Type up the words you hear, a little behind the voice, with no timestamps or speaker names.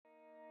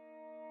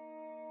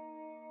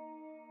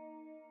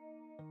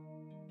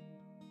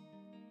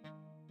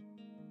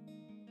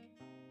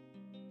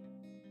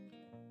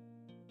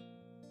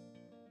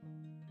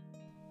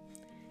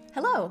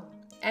Hello,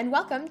 and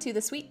welcome to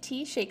the Sweet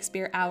Tea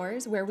Shakespeare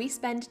Hours, where we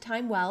spend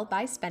time well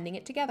by spending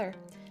it together.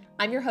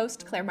 I'm your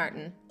host, Claire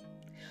Martin.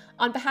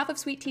 On behalf of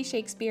Sweet Tea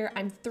Shakespeare,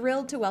 I'm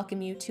thrilled to welcome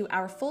you to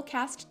our full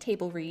cast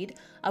table read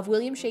of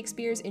William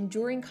Shakespeare's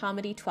enduring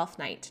comedy Twelfth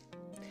Night.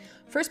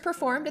 First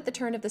performed at the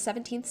turn of the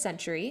 17th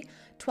century,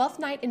 Twelfth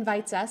Night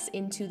invites us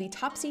into the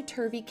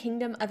topsy-turvy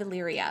kingdom of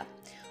Illyria,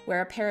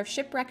 where a pair of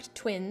shipwrecked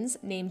twins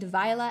named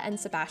Viola and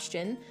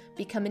Sebastian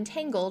become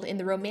entangled in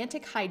the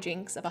romantic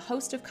hijinks of a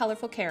host of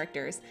colorful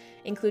characters,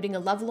 including a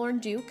lovelorn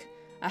duke,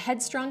 a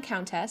headstrong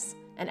countess,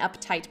 an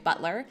uptight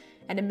butler,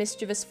 and a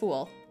mischievous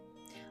fool.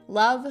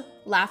 Love,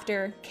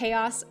 laughter,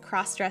 chaos,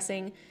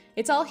 cross-dressing,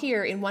 it's all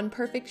here in one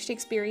perfect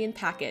Shakespearean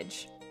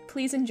package.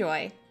 Please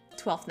enjoy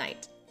Twelfth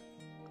Night.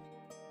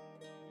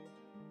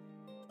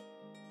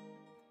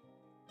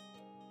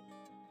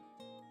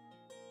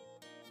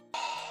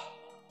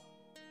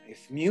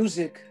 If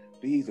music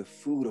be the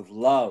food of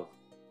love,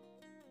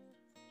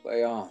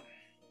 play on.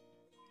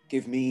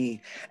 Give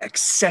me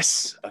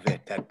excess of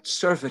it, that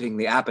surfeiting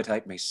the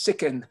appetite may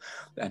sicken,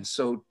 and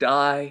so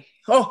die.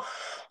 Oh,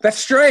 that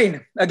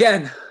strain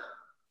again.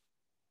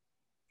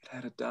 It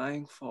had a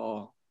dying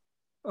fall.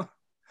 Oh,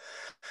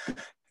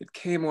 it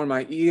came o'er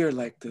my ear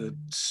like the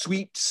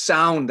sweet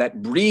sound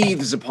that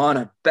breathes upon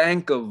a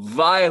bank of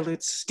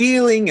violets,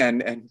 stealing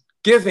and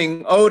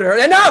giving odor.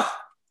 Enough!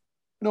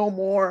 No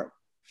more.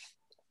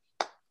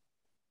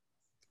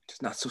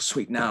 Not so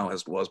sweet now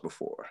as it was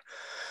before.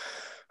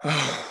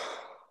 Oh,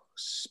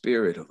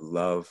 spirit of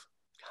love,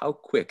 how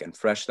quick and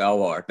fresh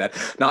thou art, that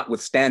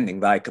notwithstanding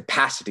thy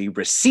capacity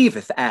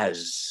receiveth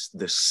as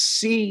the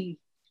sea,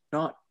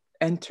 not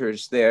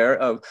enters there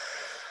of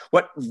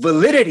what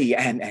validity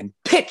and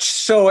pitch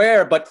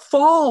soe'er, but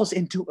falls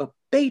into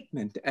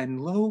abatement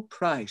and low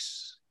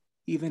price,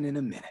 even in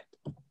a minute.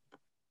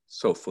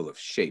 So full of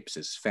shapes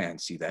is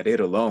fancy that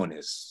it alone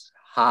is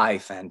high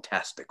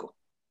fantastical.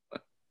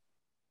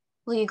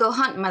 Will you go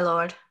hunt, my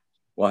lord?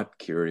 What,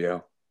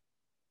 Curio?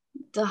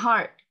 The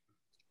hart.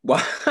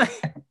 Why,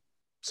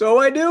 so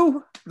I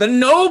do. The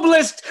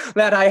noblest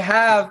that I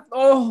have.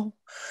 Oh,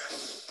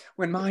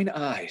 when mine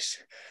eyes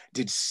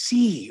did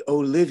see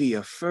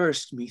Olivia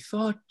first,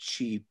 methought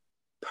she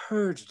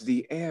purged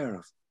the air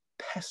of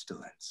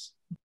pestilence.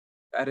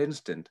 That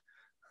instant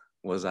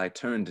was I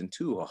turned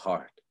into a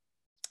hart,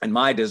 and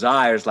my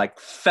desires like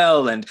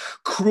fell and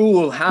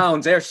cruel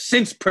hounds ere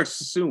since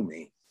pursue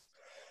me.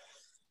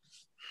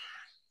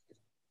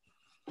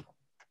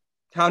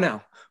 How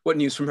now? What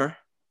news from her?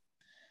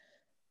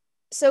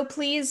 So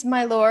please,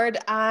 my lord,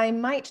 I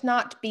might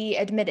not be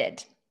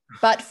admitted,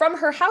 but from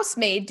her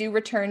housemaid do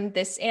return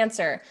this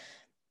answer.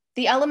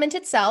 The element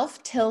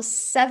itself, till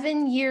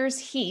 7 years'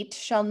 heat,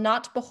 shall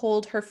not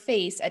behold her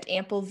face at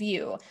ample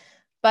view,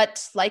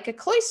 but like a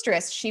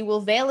cloistress she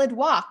will veiled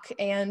walk,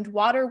 and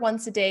water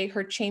once a day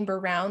her chamber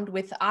round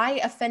with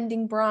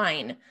eye-offending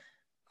brine.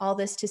 All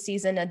this to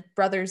season a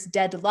brother's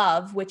dead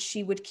love, which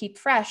she would keep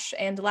fresh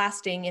and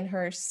lasting in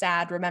her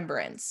sad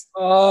remembrance.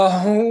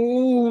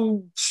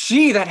 Oh,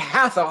 she that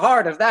hath a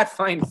heart of that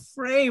fine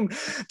frame,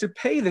 to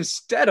pay this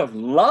debt of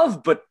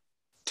love, but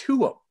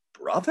to a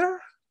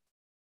brother?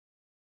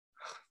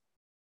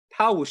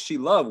 How will she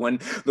love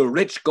when the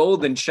rich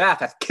golden shaft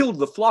hath killed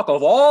the flock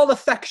of all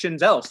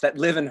affections else that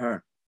live in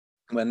her?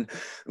 When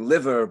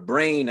liver,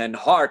 brain, and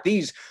heart,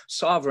 these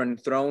sovereign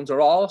thrones,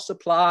 are all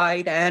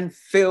supplied and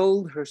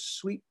filled, her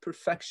sweet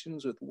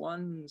perfections with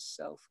one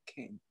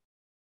self-king.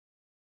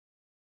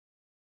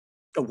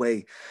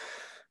 Away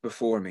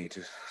before me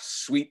to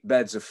sweet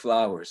beds of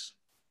flowers,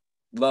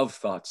 love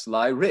thoughts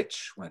lie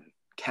rich when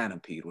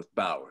canopied with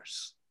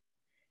bowers.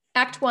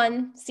 Act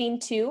 1, Scene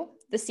 2,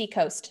 the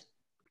seacoast.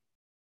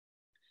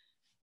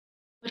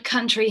 What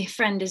country,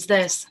 friend, is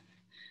this?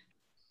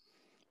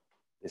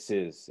 This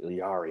is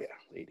Illyria,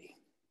 lady.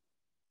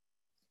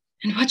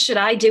 And what should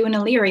I do in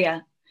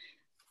Illyria?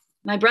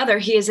 My brother,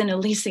 he is in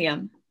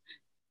Elysium.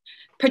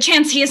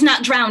 Perchance he is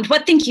not drowned.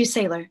 What think you,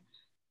 sailor?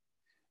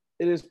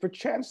 It is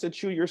perchance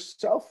that you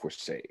yourself were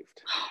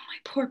saved. Oh, my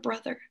poor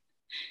brother.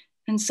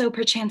 And so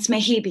perchance may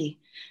he be.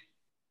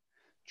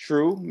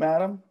 True,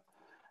 madam.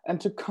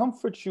 And to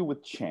comfort you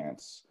with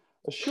chance,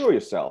 assure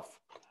yourself,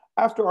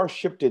 after our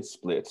ship did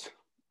split,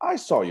 I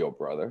saw your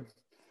brother,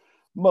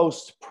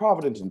 most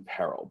provident in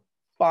peril,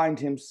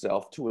 bind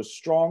himself to a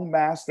strong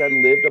mast that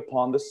lived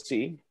upon the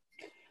sea,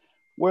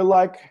 where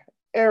like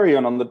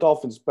Arion on the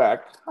dolphin's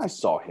back, I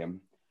saw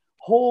him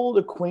hold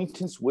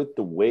acquaintance with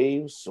the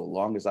waves so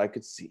long as I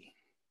could see.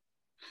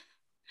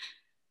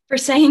 For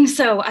saying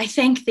so, I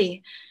thank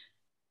thee.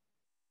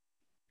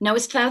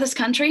 Knowest thou this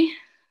country?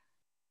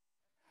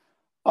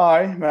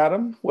 Aye,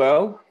 madam,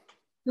 well.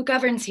 Who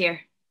governs here?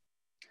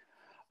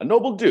 A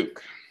noble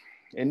duke,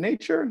 in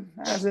nature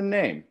as in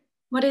name.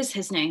 What is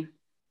his name?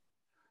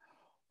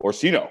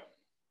 Orsino.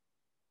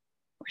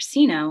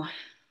 Orsino.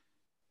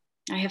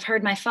 I have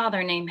heard my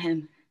father name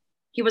him.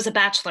 He was a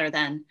bachelor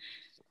then.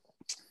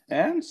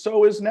 And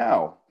so is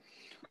now,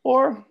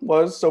 or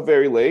was so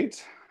very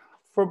late,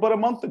 for but a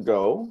month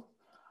ago,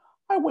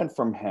 I went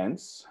from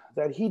hence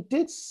that he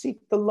did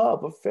seek the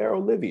love of fair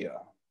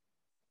Olivia.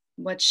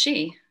 What's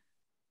she?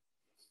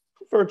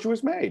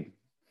 Virtuous maid,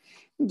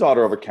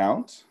 daughter of a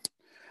count,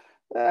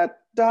 that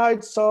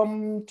died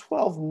some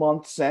 12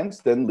 months since,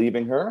 then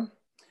leaving her,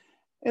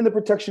 in the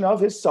protection of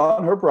his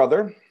son, her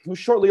brother, who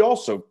shortly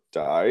also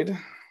died,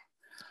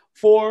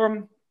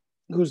 for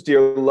whose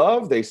dear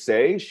love, they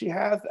say, she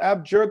hath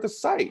abjured the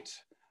sight,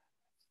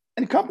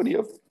 in company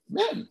of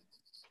men.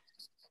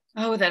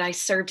 Oh, that I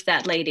served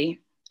that lady,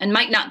 and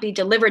might not be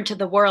delivered to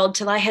the world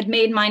till I had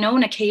made mine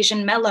own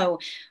occasion mellow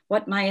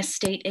what my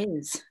estate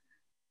is.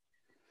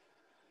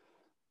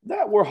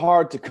 That were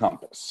hard to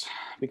compass,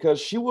 because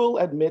she will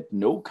admit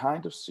no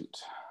kind of suit.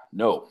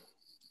 No,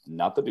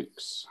 not the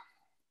Duke's.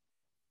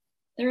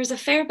 There is a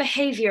fair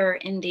behavior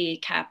in thee,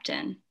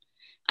 Captain.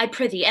 I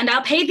prithee, and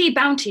I'll pay thee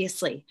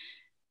bounteously.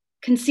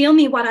 Conceal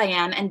me what I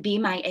am, and be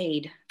my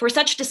aid, for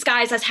such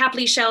disguise as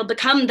haply shall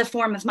become the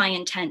form of my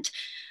intent.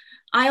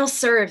 I'll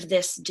serve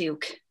this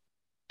Duke.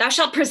 Thou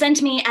shalt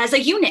present me as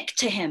a eunuch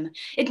to him.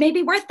 It may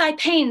be worth thy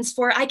pains,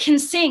 for I can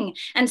sing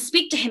and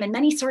speak to him in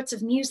many sorts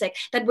of music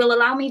that will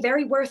allow me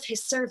very worth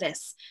his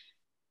service.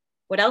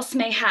 What else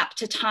may hap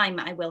to time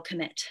I will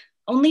commit.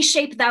 Only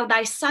shape thou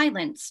thy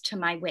silence to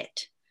my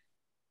wit.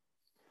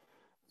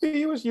 Be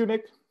you as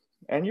eunuch,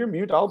 and your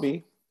mute I'll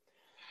be.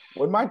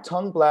 When my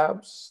tongue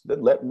blabs,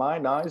 then let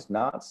mine eyes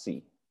not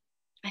see.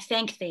 I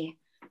thank thee.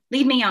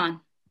 Lead me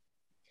on.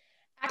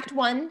 Act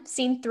 1,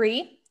 Scene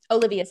 3,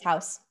 Olivia's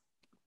house.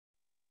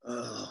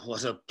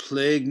 What a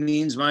plague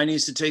means my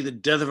niece to take the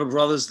death of her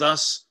brothers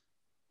thus.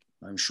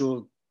 I'm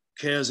sure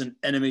care's an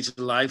enemy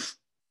to life.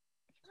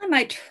 By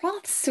my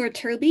troth, Sir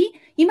Turby,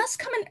 you must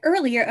come in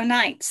earlier o'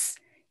 nights.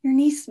 Your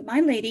niece,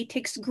 my lady,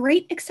 takes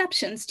great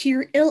exceptions to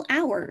your ill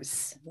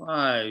hours.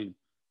 Why,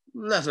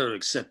 let her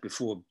accept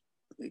before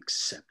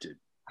accepted.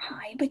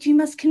 Aye, but you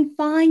must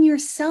confine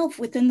yourself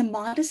within the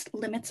modest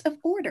limits of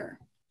order.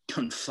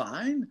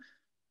 Confine?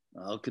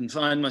 I'll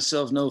confine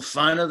myself no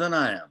finer than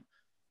I am.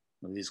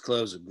 Well, these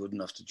clothes are good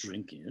enough to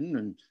drink in,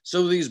 and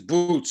so these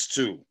boots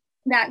too.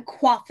 That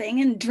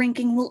quaffing and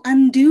drinking will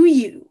undo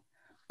you.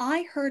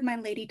 I heard my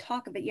lady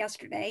talk of it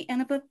yesterday,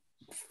 and of a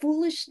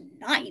foolish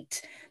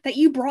knight that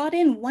you brought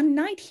in one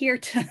night here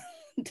to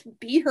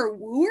be her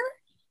wooer.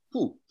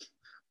 Who?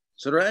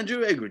 Sir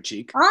Andrew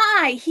Egercheek?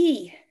 Aye,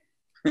 he.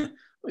 Well,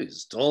 he's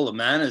as tall a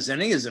man as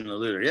any is in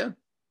Illyria.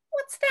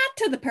 What's that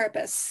to the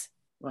purpose?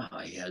 Well,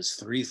 he has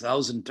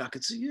 3,000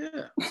 ducats a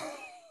year.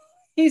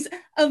 He's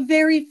a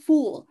very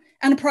fool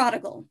and a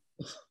prodigal.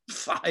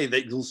 Fie,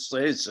 that you'll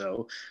say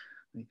so.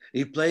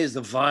 He plays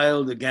the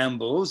viol, the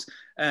gambols,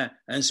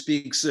 and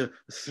speaks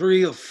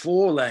 3 or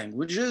 4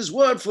 languages,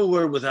 word for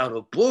word without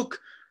a book,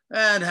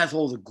 and hath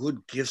all the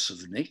good gifts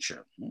of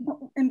nature.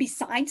 And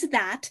besides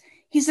that,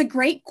 he's a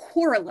great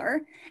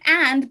quarreller,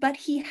 but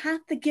he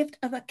hath the gift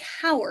of a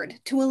coward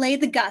to allay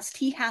the gust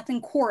he hath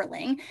in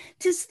quarrelling.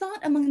 'Tis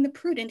thought among the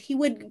prudent he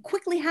would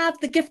quickly have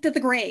the gift of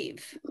the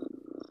grave.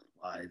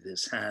 By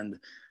this hand,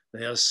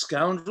 they are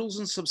scoundrels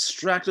and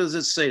substractors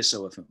that say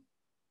so of him.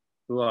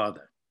 Who are they?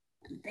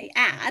 They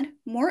add,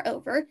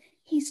 moreover,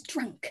 he's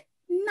drunk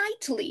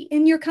nightly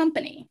in your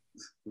company.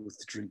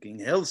 With drinking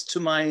health to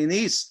my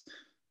niece.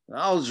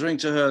 I'll drink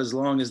to her as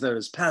long as there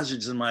is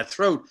passage in my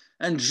throat,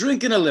 and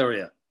drink in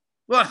Illyria.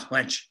 What,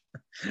 wench?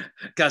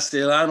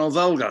 Castellano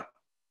vulgar.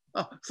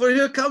 Oh, for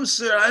here comes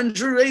Sir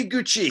Andrew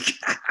Egercheek.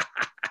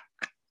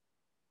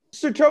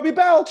 Sir Toby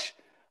Belch!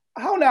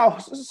 How now,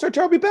 Sir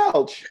Toby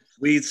Belch?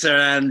 Sweet Sir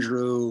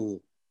Andrew.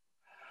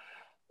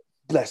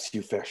 Bless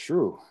you, fair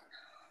shrew.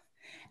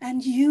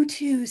 And you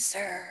too,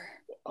 sir.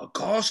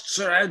 Accost,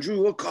 Sir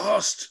Andrew,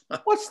 accost.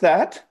 What's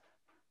that?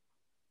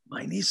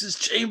 My niece's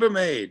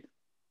chambermaid.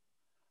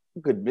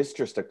 Good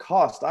mistress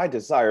accost, I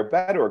desire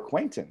better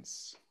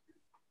acquaintance.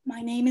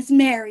 My name is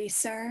Mary,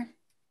 sir.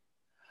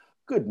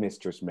 Good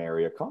mistress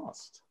Mary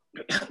accost.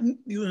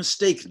 You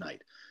mistake,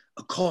 knight.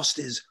 Accost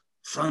is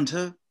front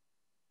her,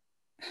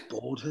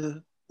 board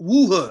her,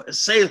 woo her,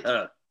 assail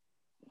her.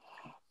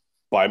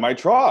 By my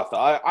troth,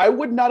 I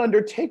would not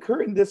undertake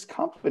her in this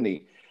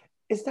company.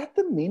 Is that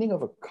the meaning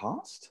of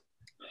accost?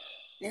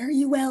 Fare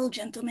you well,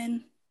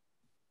 gentlemen.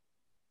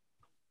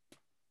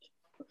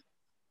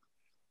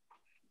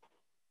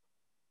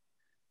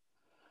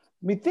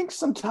 Methinks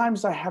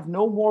sometimes I have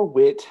no more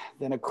wit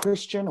than a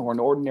Christian or an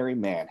ordinary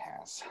man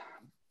has.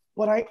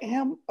 But I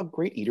am a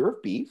great eater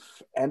of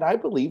beef, and I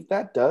believe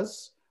that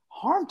does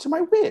harm to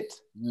my wit.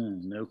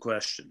 No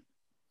question.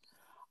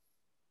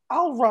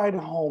 I'll ride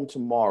home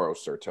tomorrow,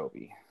 Sir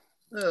Toby.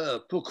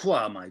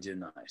 Pourquoi, my dear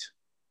knight?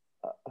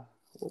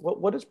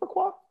 What is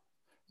pourquoi?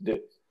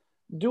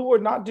 Do or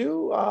not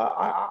do?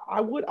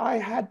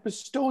 I had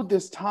bestowed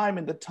this time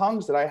in the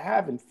tongues that I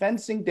have in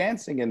fencing,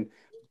 dancing, and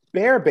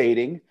bear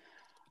baiting.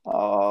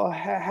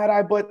 Had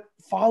I but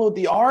followed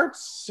the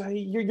arts,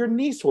 your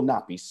niece will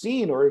not be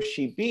seen, or if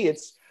she be,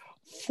 it's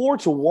 4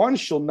 to 1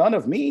 she'll none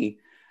of me.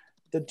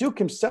 The Duke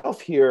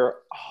himself here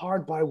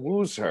hard by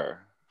woos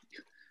her.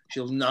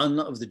 She'll none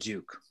of the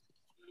Duke.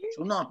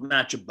 She'll not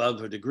match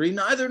above her degree,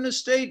 neither in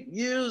estate,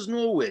 years,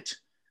 nor wit.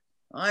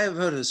 I have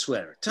heard her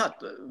swear. Tut,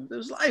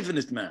 there's life in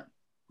it, man.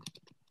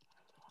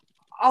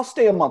 I'll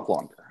stay a month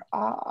longer.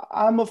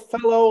 I'm a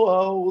fellow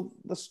of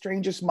the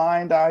strangest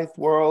mind i''th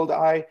world.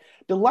 I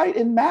delight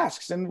in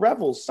masks and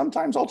revels,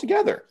 sometimes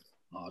altogether.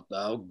 Art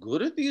thou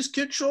good at these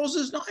kickshaws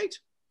this night?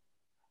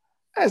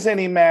 As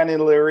any man in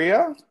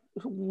Illyria,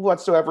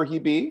 whatsoever he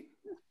be.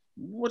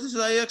 What is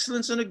thy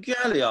excellence in a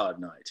galliard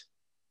night?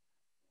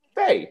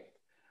 Faith,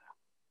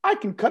 I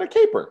can cut a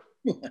caper.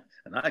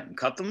 And I can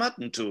cut the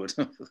mutton to it.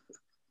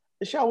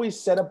 Shall we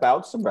set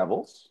about some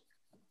revels?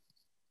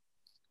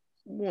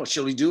 What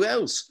shall we do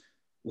else?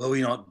 Were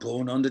we not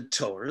born under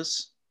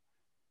Taurus?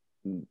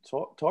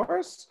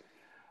 Taurus?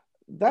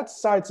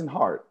 That's sides and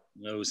heart.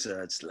 No,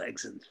 sir, it's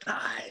legs and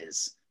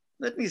thighs.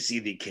 Let me see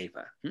thee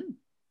caper.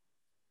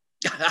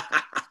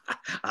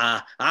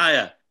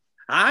 Aye,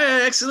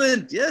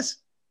 excellent, yes.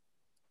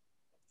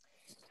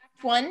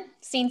 Act 1,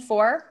 Scene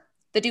 4,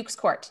 the Duke's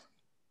Court.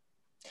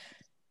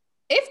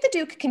 If the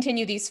Duke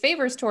continue these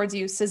favors towards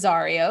you,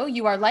 Cesario,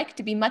 you are like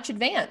to be much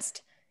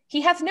advanced.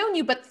 He hath known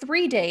you but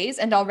 3 days,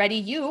 and already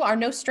you are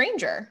no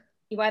stranger.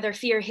 You either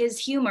fear his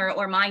humor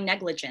or my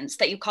negligence,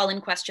 that you call in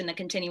question the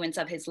continuance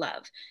of his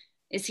love.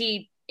 Is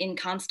he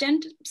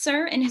inconstant,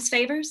 sir, in his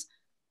favors?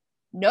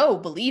 No,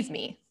 believe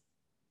me.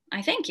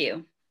 I thank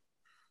you.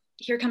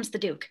 Here comes the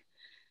Duke.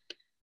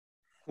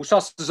 Who saw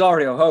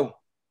Cesario, ho?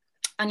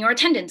 On your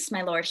attendance,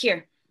 my lord,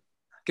 here.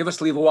 Give us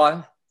leave a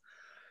while.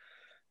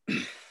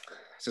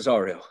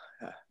 Cesario,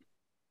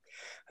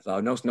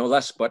 thou knowst no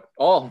less, but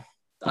all.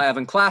 I have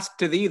enclasped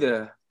to thee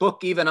the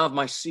book even of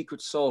my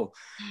secret soul.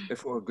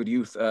 Therefore, good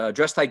youth,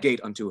 address thy gate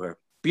unto her.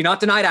 Be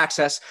not denied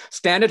access.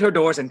 Stand at her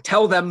doors and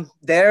tell them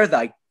there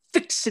thy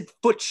fixed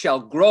foot shall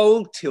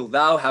grow till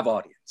thou have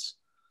audience.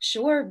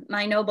 Sure,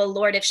 my noble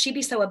lord, if she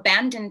be so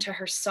abandoned to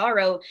her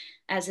sorrow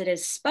as it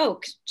is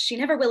spoke, she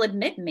never will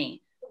admit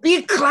me.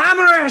 Be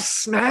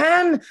clamorous,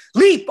 man!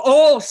 Leap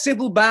all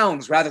civil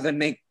bounds rather than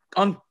make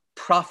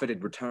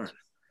unprofited return.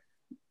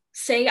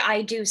 Say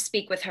I do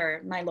speak with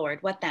her, my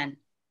lord, what then?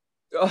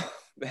 Oh,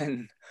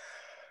 then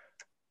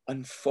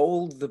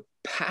unfold the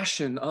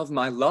passion of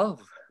my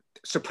love.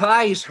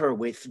 Surprise her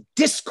with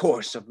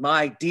discourse of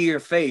my dear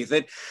faith.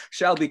 It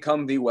shall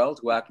become thee well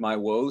to act my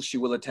woes. She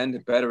will attend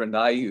it better in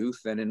thy youth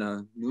than in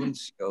a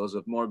nuncio's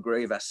of more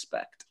grave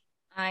aspect.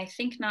 I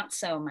think not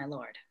so, my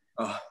lord.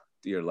 Oh,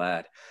 dear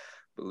lad,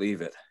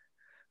 believe it.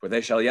 For they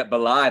shall yet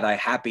belie thy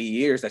happy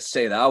years that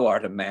say thou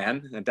art a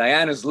man. And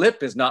Diana's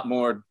lip is not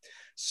more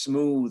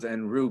smooth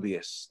and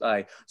rubious.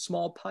 Thy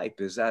small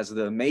pipe is as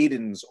the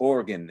maiden's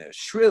organ,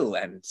 shrill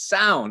and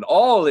sound.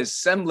 All is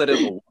semblant of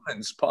a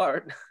woman's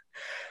part.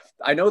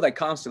 I know thy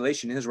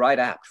constellation is right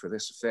apt for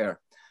this affair.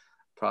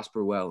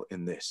 Prosper well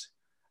in this,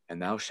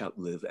 and thou shalt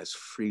live as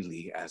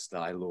freely as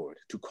thy lord,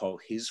 to call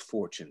his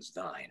fortunes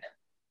thine.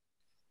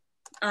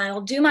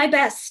 I'll do my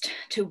best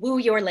to woo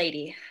your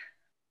lady.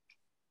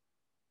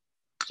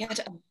 Yet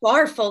a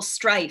barful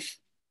strife.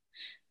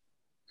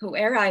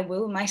 Whoe'er I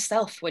woo,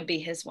 myself would be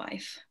his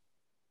wife.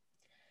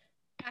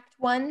 Act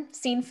 1,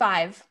 Scene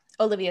 5,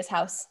 Olivia's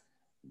house.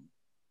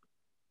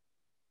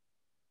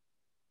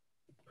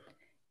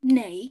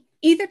 Nay,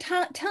 either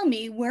tell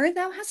me where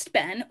thou hast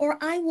been, or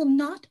I will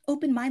not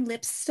open my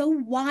lips so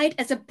wide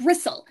as a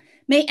bristle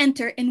may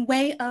enter in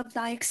way of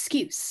thy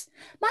excuse.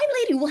 My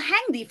lady will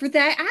hang thee for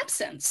thy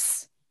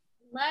absence.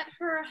 Let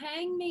her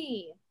hang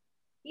me.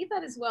 He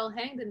that is well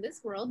hanged in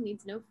this world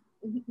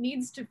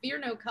needs to fear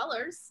no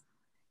colors.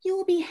 You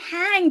will be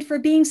hanged for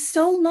being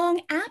so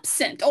long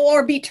absent,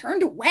 or be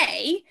turned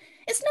away.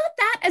 Is not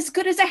that as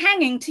good as a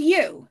hanging to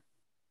you?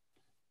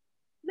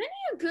 Many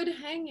a good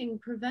hanging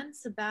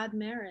prevents a bad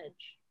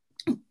marriage.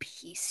 Oh,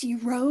 peace, you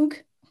rogue.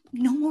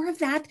 No more of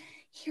that.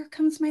 Here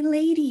comes my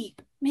lady.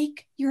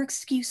 Make your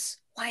excuse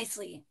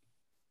wisely.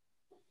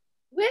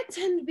 Wit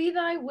and be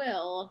thy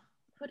will.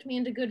 Put me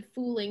into good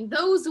fooling.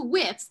 Those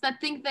wits that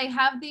think they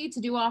have thee to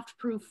do oft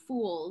prove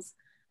fools,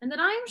 and that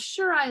I am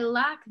sure I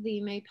lack thee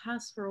may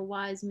pass for a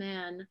wise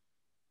man.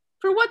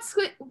 For what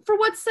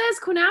says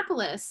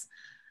Quinapolis?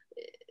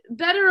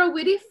 Better a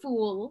witty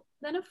fool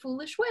than a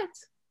foolish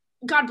wit.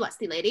 God bless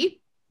thee,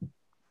 lady.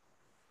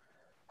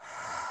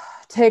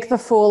 Take the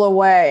fool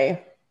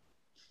away.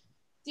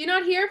 Do you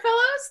not hear,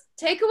 fellows?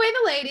 Take away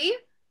the lady.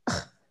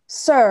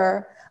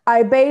 Sir,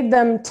 I bade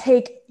them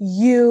take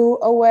you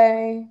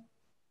away.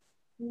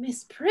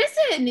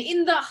 Misprison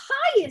in the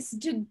highest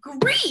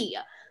degree.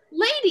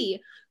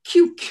 Lady,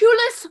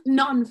 cuculus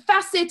non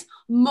facit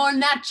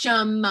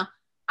monachum.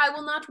 I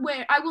will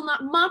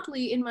not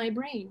motley in my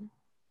brain.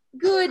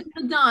 Good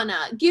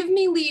Madonna, give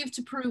me leave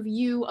to prove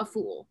you a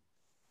fool.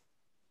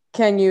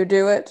 Can you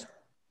do it?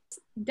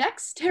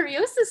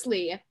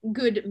 Dexteriously,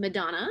 good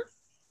Madonna.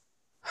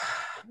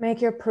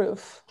 Make your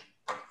proof.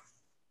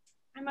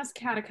 I must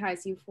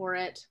catechize you for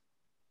it.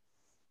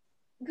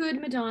 Good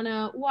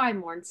Madonna, why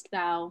mourn'st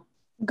thou?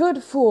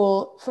 Good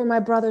fool, for my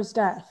brother's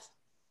death.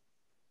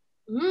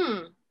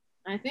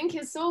 I think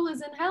his soul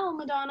is in hell,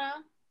 Madonna.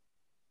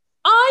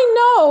 I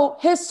know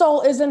his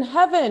soul is in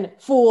heaven,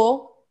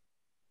 fool.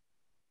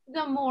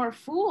 The more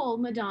fool,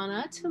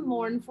 Madonna, to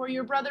mourn for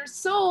your brother's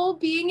soul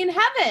being in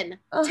heaven.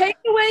 Take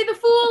away the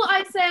fool,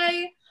 I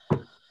say.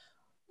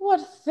 What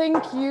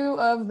think you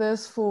of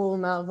this fool,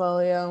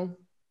 Malvolio?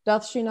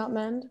 Doth she not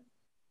mend?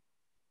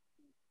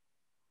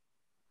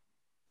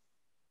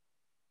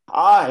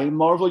 I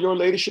marvel your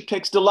ladyship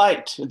takes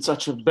delight in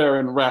such a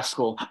barren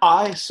rascal.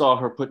 I saw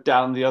her put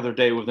down the other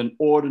day with an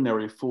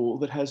ordinary fool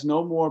that has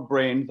no more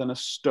brain than a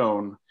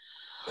stone.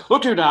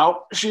 Look you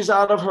now, she's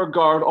out of her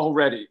guard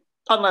already.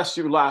 Unless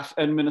you laugh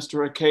and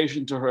minister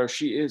occasion to her,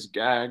 she is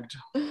gagged.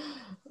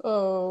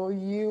 Oh,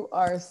 you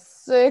are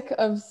sick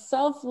of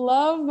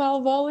self-love,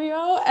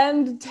 Malvolio,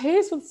 and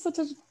taste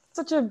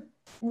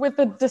with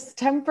a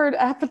distempered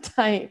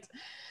appetite.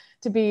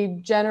 To be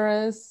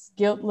generous,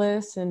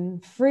 guiltless,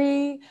 and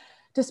free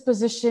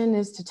disposition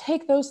is to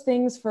take those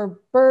things for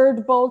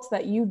bird bolts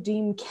that you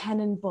deem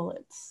cannon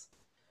bullets.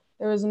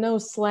 There is no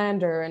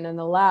slander in an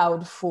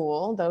allowed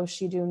fool, though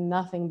she do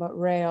nothing but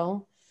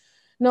rail,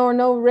 nor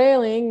no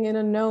railing in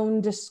a known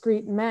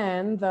discreet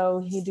man, though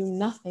he do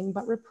nothing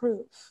but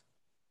reprove.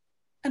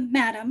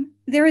 Madam,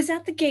 there is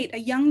at the gate a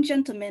young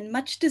gentleman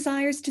much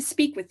desires to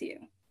speak with you.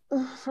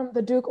 From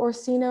the Duke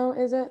Orsino,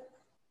 is it?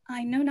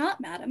 I know not,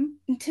 madam.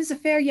 'Tis a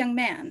fair young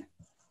man.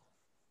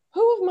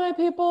 Who of my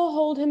people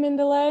hold him in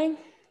delay?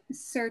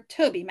 Sir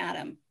Toby,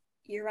 madam.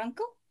 Your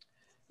uncle?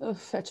 Oh,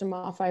 fetch him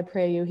off, I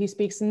pray you. He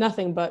speaks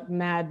nothing but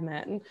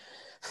madmen.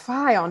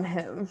 Fie on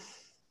him.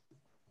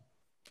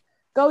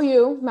 Go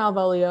you,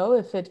 Malvolio,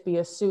 if it be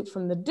a suit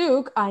from the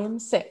Duke, I am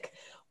sick,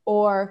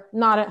 or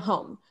not at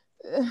home.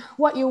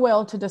 What you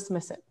will to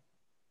dismiss it.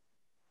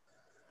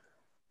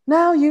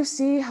 Now you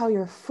see how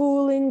your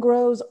fooling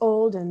grows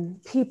old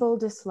and people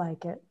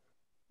dislike it.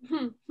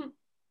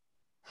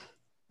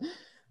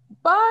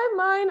 By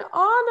mine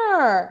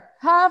honor,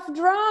 half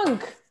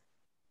drunk.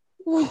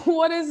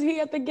 What is he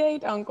at the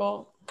gate,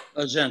 uncle?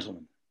 A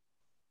gentleman.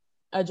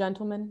 A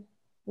gentleman?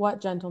 What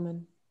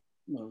gentleman?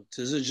 Well,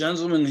 'tis a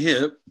gentleman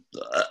here.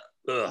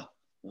 Oh,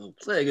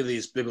 plague of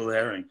these pickled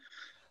herring.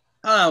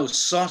 Hello,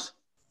 sot.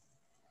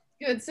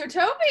 Good Sir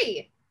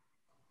Toby.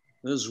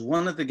 There's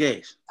one at the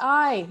gate.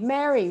 Aye,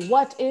 Mary,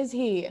 what is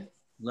he?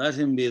 Let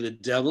him be the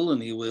devil,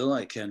 and he will,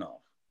 I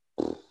cannot.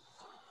 What's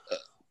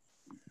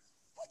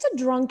a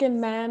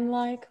drunken man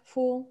like,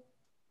 fool?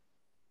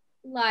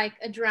 Like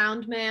a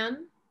drowned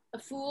man, a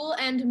fool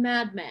and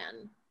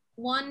madman.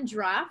 One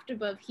draught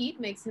above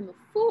heat makes him a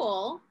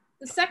fool,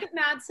 the second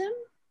mads him,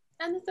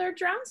 and the third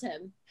drowns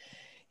him.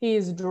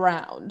 He's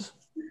drowned.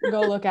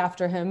 Go look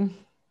after him.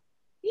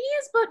 He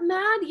is but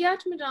mad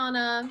yet,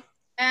 Madonna,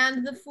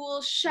 and the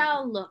fool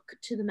shall look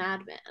to the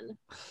madman.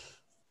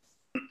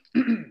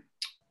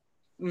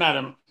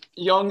 Madam,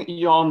 young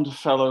yond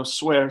fellow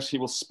swears he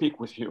will speak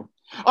with you.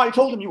 I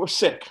told him you were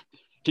sick.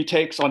 He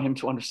takes on him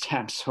to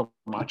understand so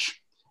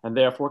much, and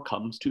therefore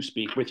comes to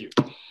speak with you.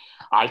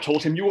 I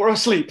told him you were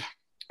asleep,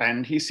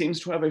 and he seems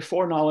to have a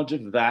foreknowledge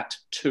of that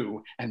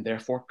too, and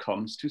therefore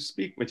comes to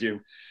speak with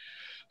you.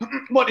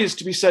 What is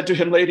to be said to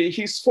him, lady?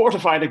 He's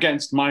fortified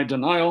against my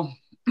denial.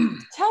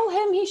 Tell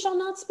him he shall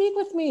not speak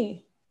with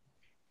me.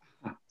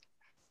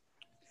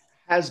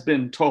 Has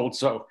been told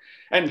so,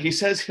 and he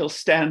says he'll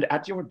stand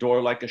at your door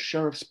like a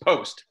sheriff's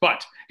post,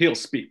 but he'll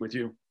speak with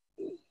you.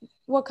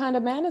 What kind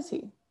of man is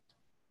he?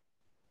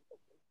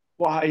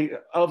 Why,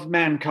 of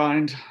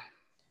mankind.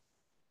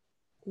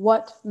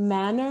 What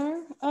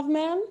manner of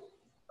man?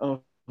 A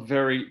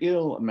very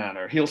ill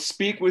manner. He'll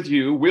speak with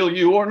you, will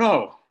you or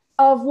no?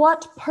 Of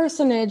what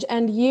personage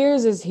and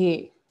years is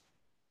he?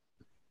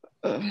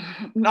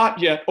 Not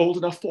yet old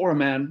enough for a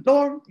man,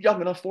 nor young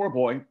enough for a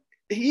boy.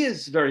 He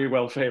is very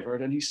well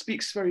favored, and he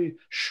speaks very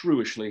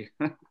shrewishly.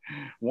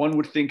 One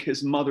would think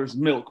his mother's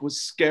milk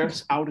was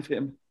scarce out of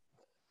him.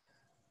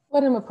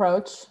 Let him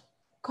approach.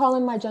 Call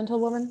in my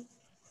gentlewoman.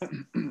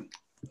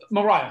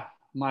 Maria,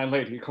 my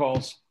lady,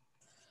 calls.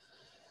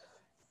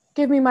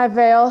 Give me my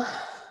veil.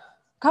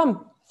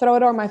 Come, throw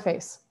it o'er my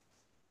face.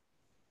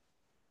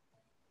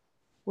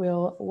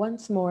 We'll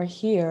once more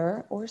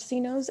hear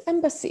Orsino's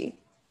embassy.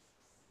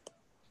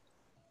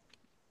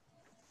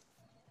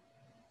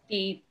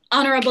 The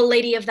honorable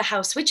lady of the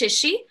house, which is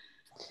she?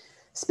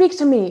 Speak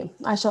to me,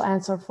 I shall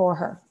answer for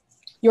her.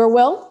 Your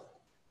will?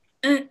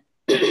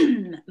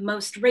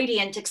 Most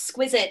radiant,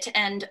 exquisite,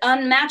 and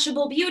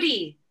unmatchable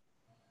beauty.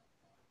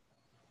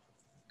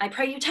 I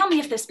pray you tell me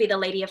if this be the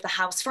lady of the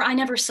house, for I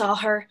never saw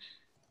her.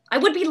 I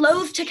would be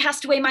loath to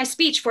cast away my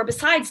speech, for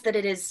besides that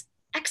it is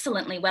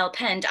excellently well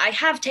penned, I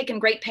have taken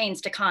great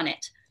pains to con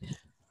it.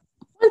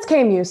 Whence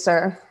came you,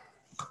 sir?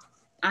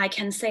 I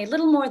can say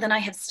little more than I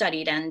have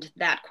studied, and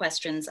that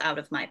question's out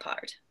of my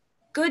part.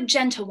 Good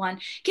gentle one,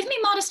 give me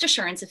modest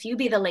assurance if you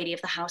be the lady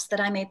of the house that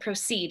I may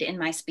proceed in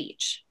my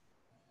speech.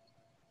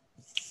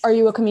 Are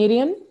you a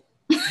comedian?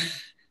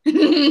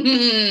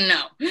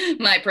 No,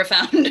 my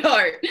profound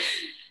heart.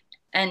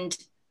 And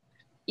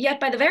yet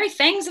by the very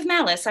fangs of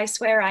malice, I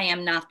swear I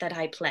am not that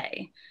I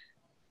play.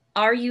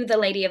 Are you the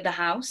lady of the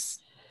house?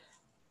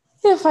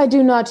 If I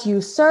do not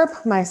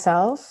usurp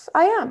myself,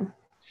 I am.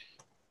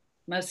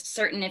 Most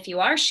certain if you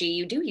are she,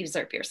 you do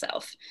usurp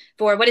yourself.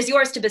 For what is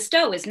yours to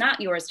bestow is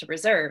not yours to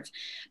reserve.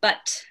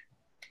 But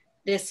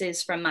this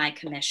is from my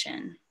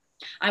commission.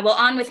 I will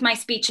on with my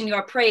speech in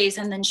your praise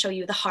and then show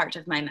you the heart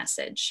of my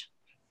message.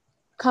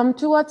 Come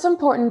to what's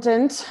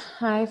important.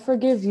 I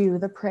forgive you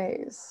the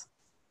praise.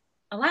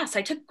 Alas,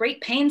 I took great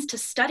pains to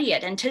study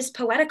it, and 'tis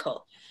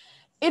poetical.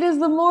 It is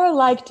the more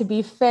like to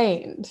be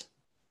feigned.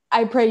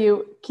 I pray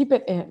you, keep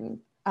it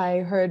in. I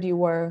heard you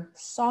were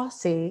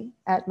saucy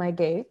at my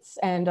gates,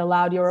 and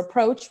allowed your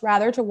approach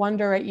rather to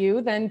wonder at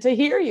you than to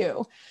hear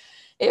you.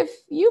 If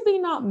you be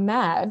not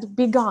mad,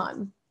 be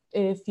gone.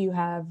 If you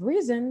have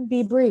reason,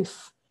 be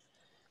brief.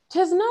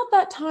 'Tis not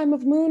that time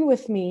of moon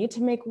with me to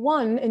make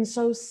one in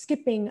so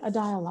skipping a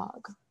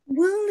dialogue.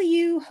 Will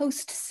you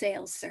host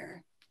sail,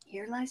 sir?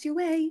 Here lies your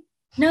way.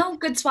 No,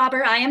 good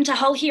swabber, I am to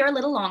hull here a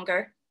little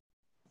longer.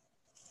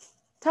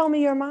 Tell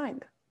me your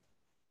mind.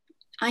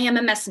 I am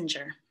a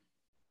messenger.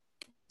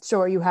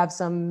 Sure you have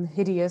some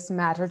hideous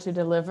matter to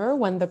deliver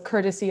when the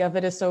courtesy of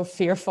it is so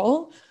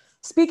fearful.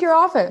 Speak your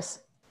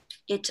office.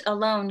 It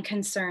alone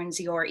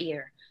concerns your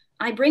ear.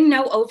 I bring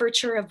no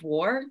overture of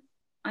war.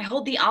 I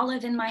hold the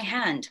olive in my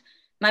hand.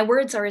 My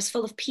words are as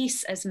full of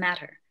peace as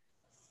matter.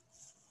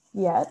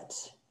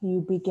 Yet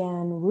you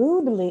began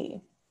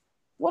rudely.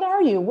 What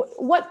are you?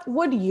 What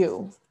would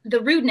you?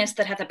 The rudeness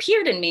that hath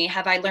appeared in me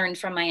have I learned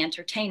from my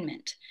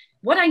entertainment.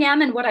 What I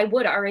am and what I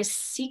would are as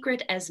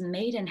secret as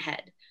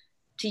maidenhead.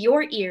 To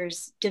your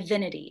ears,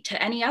 divinity.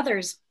 To any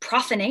others,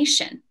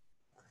 profanation.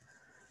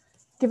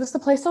 Give us the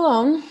place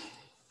alone.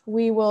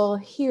 We will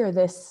hear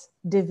this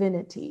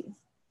divinity.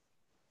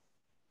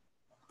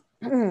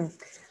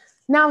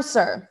 Now,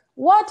 sir,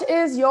 what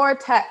is your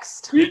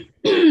text?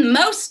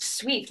 Most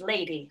sweet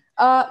lady.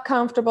 A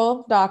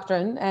comfortable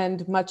doctrine,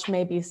 and much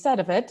may be said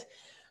of it.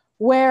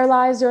 Where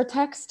lies your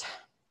text?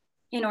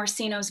 In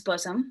Orsino's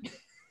bosom.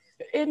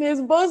 In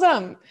his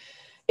bosom.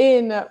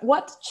 In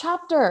what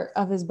chapter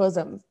of his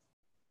bosom?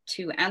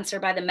 To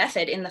answer by the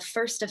method, in the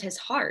first of his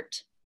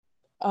heart.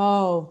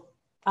 Oh,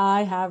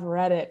 I have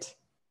read it.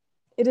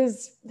 It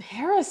is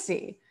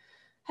heresy.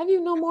 Have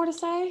you no more to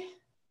say?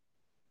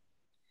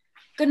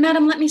 Good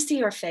madam, let me see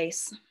your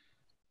face.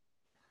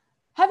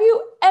 Have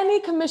you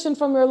any commission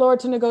from your lord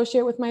to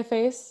negotiate with my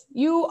face?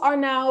 You are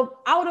now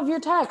out of your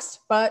text,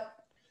 but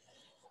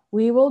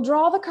we will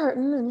draw the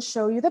curtain and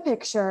show you the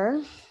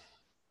picture.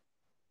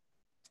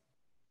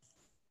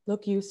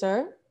 Look you,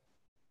 sir.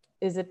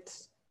 Is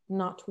it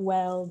not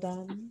well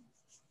done?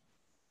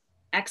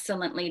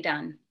 Excellently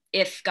done,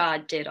 if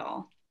God did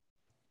all.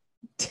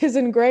 'Tis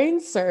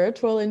ingrained, sir,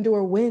 'twill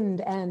endure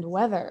wind and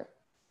weather.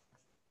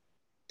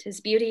 'Tis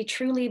beauty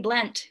truly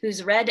blent,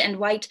 whose red and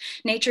white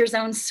nature's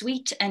own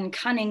sweet and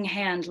cunning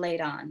hand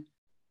laid on.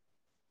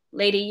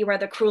 Lady, you are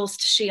the cruelst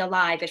she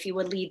alive, if you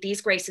would lead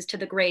these graces to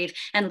the grave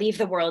and leave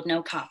the world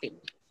no copy.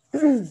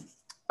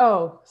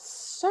 Oh,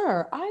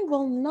 sir, I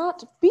will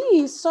not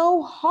be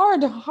so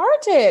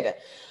hard-hearted.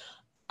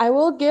 I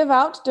will give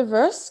out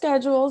diverse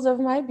schedules of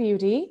my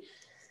beauty.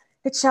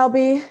 It shall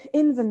be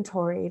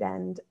inventoried,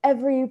 and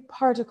every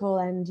particle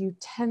and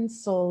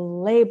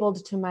utensil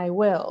labeled to my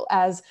will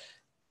as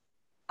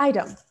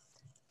item,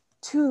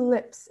 2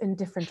 lips in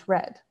different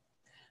red.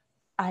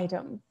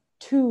 Item,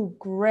 2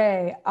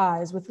 gray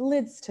eyes with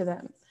lids to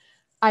them.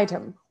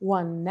 Item,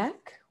 1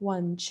 neck,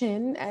 1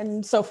 chin,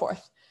 and so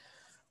forth.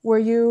 Were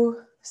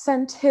you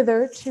sent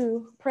hither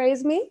to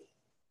praise me?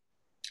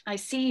 I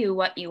see you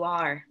what you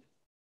are.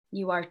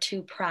 You are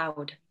too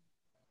proud.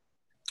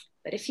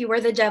 But if you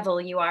were the devil,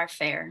 you are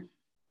fair.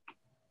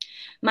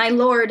 My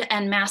lord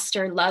and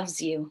master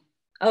loves you.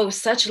 Oh,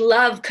 such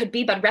love could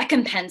be but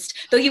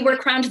recompensed, though you were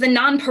crowned the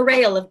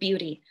nonpareil of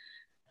beauty.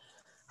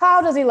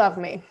 How does he love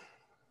me?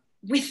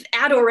 With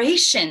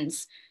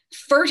adorations,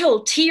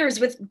 fertile tears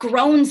with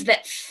groans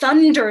that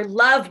thunder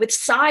love with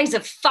sighs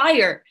of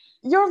fire.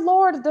 Your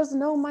lord does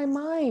know my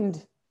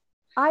mind.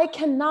 I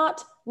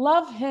cannot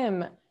love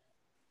him.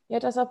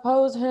 Yet I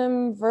suppose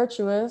him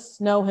virtuous,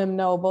 know him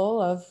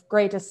noble, of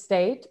great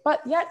estate,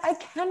 but yet I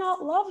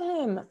cannot love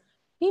him.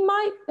 He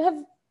might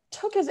have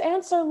took his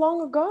answer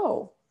long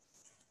ago.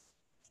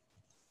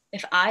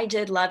 If I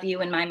did love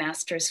you in my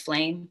master's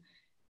flame,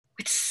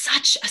 with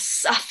such a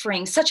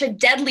suffering, such a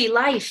deadly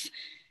life,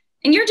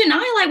 in your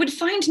denial I would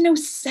find no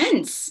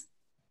sense.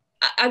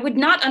 I would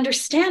not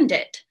understand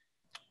it.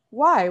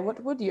 Why?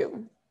 What would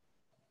you?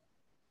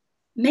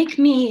 Make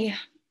me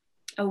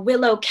a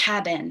willow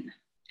cabin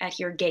at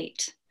your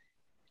gate,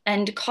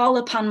 and call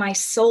upon my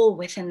soul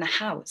within the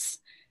house.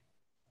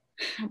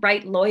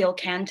 Write loyal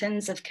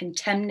cantons of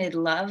contemned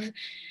love,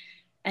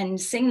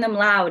 and sing them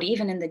loud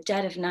even in the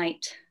dead of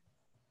night.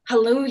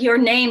 Halloo your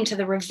name to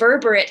the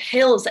reverberate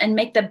hills, and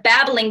make the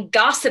babbling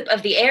gossip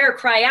of the air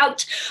cry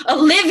out,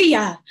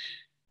 Olivia!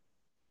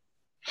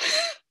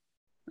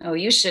 Oh,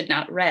 you should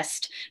not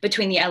rest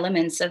between the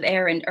elements of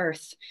air and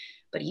earth,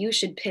 but you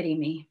should pity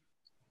me.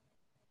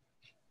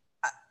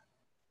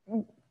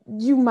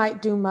 You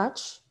might do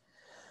much.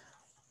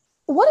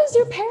 What is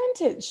your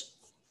parentage?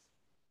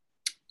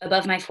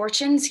 Above my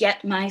fortunes,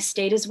 yet my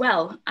state is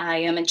well. I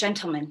am a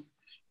gentleman.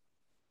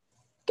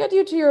 Get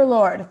you to your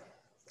lord.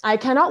 I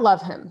cannot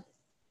love him.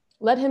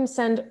 Let him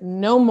send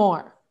no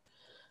more.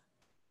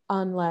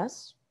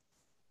 Unless,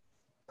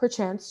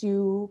 perchance,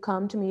 you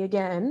come to me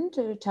again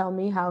to tell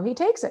me how he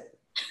takes it.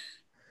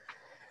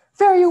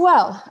 Fare you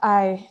well.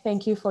 I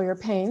thank you for your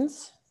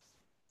pains.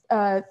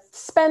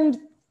 Spend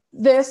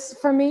this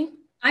for me.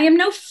 I am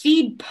no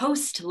feed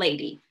post,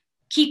 lady.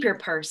 Keep your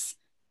purse.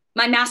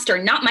 My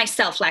master, not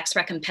myself, lacks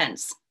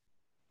recompense.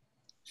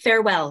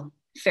 Farewell,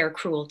 fair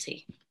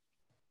cruelty.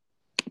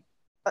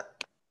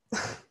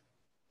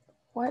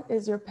 What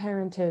is your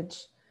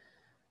parentage?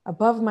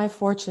 Above my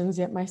fortunes,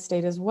 yet my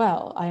state is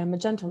well. I am a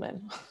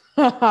gentleman.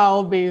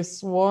 I'll be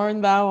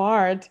sworn thou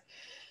art.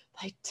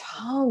 Thy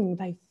tongue,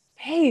 thy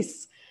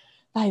face,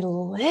 thy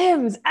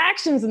limbs,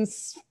 actions, and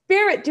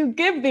spirit do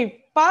give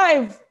thee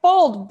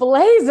fivefold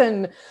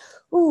blazon.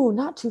 Ooh,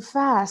 not too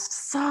fast.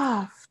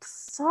 Soft,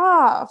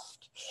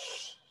 soft.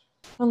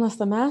 Unless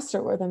the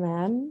master were the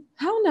man.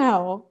 How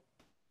now?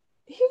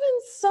 Even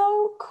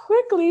so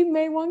quickly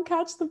may one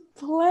catch the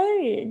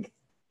plague.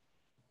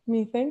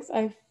 Methinks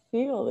I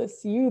feel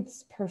this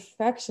youth's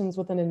perfections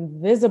with an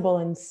invisible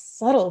and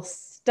subtle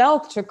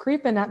stealth to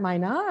creep in at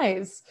mine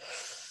eyes.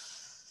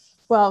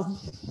 Well,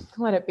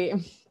 let it be.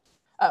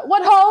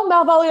 What ho,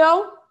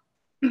 Malvolio?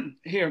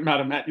 Here,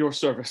 madam, at your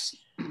service.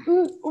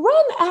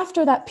 Run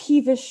after that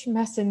peevish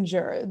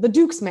messenger, the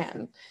Duke's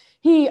man.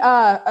 He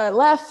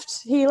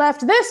left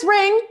this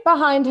ring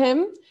behind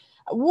him.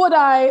 Would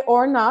I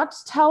or not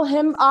tell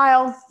him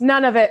I'll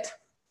none of it.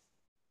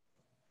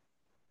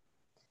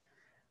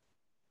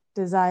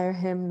 Desire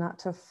him not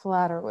to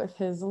flatter with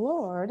his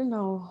lord,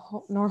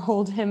 nor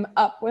hold him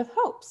up with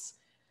hopes.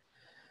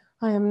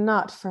 I am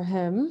not for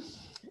him.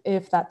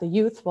 If that the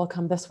youth will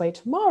come this way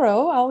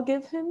tomorrow, I'll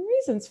give him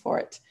reasons for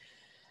it.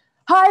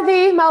 Hie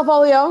thee,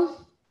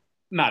 Malvolio.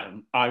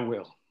 Madam, I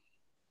will.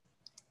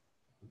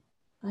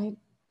 I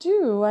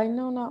do, I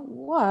know not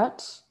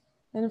what,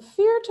 and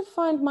fear to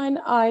find mine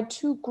eye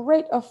too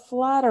great a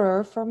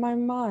flatterer for my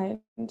mind.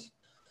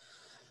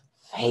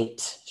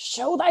 Fate,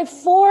 show thy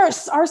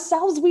force,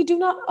 ourselves we do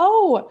not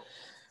owe.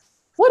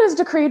 What is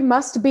decreed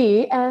must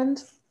be,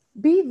 and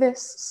be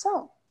this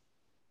so.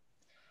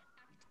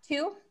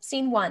 2,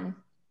 Scene 1,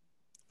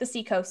 the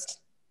seacoast.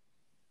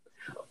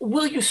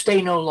 Will you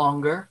stay no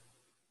longer?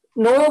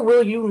 Nor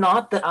will you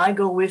not that I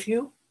go with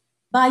you?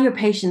 By your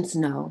patience,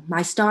 no.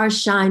 My stars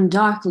shine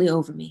darkly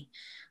over me.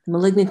 The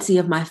malignancy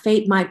of my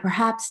fate might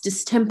perhaps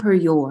distemper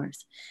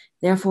yours.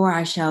 Therefore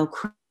I shall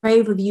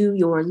crave of you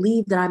your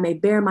leave that I may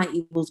bear my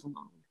evils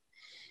alone.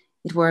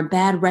 It were a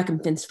bad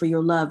recompense for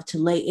your love to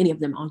lay any of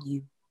them on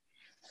you.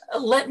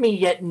 Let me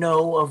yet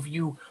know of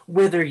you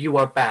whither you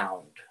are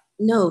bound.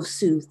 No,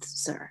 sooth,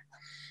 sir.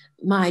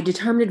 My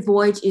determined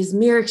voyage is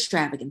mere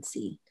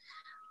extravagancy.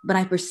 But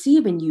I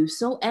perceive in you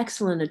so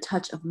excellent a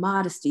touch of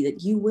modesty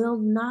that you will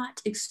not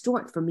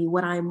extort from me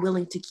what I am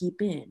willing to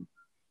keep in.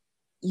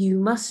 You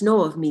must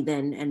know of me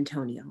then,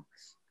 Antonio.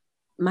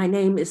 My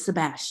name is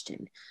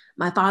Sebastian.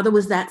 My father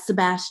was that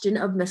Sebastian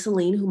of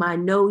Messalene whom I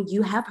know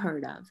you have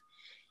heard of.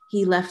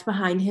 He left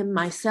behind him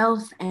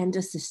myself and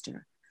a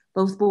sister,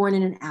 both born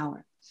in an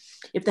hour.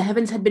 If the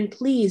heavens had been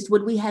pleased,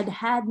 would we had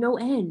had no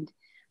end.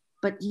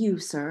 But you,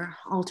 sir,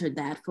 altered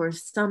that, for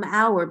some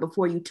hour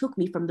before you took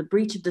me from the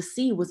breach of the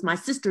sea was my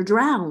sister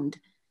drowned.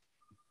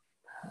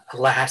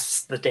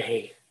 Alas, the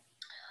day.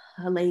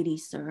 A lady,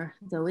 sir,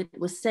 though it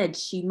was said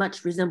she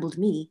much resembled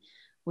me,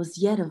 was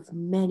yet of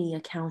many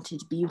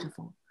accounted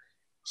beautiful.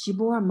 She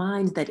bore a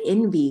mind that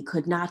envy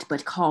could not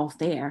but call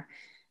fair.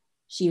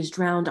 She is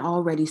drowned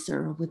already,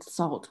 sir, with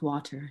salt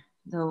water,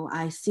 though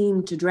I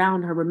seem to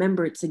drown her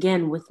remembrance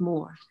again with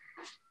more.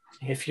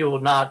 If you will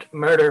not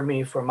murder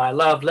me for my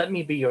love, let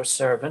me be your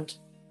servant.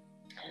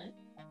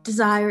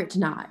 Desire it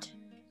not.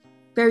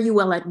 Fare you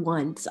well at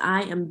once.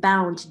 I am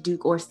bound to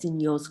Duke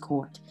Orsigno's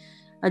court.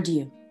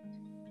 Adieu.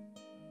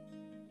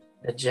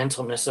 The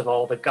gentleness of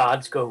all the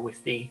gods go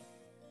with thee.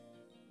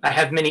 I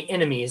have many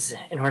enemies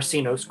in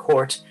Orsino's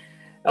court,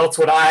 else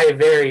would I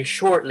very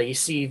shortly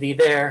see thee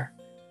there.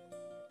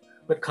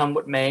 But come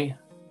what may,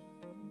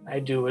 I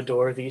do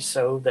adore thee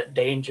so that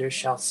danger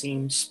shall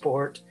seem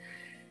sport,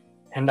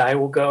 and I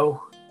will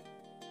go.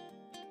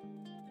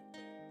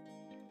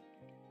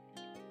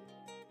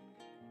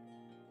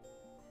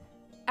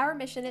 Our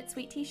mission at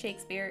Sweet Tea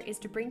Shakespeare is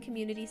to bring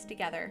communities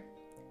together.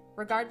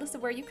 Regardless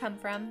of where you come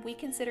from, we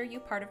consider you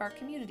part of our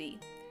community,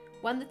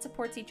 one that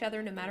supports each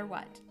other no matter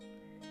what.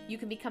 You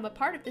can become a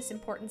part of this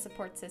important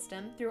support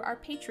system through our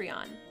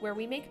Patreon, where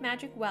we make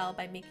magic well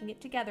by making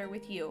it together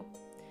with you.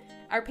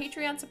 Our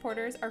Patreon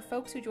supporters are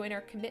folks who join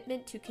our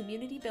commitment to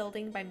community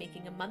building by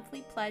making a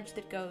monthly pledge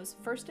that goes,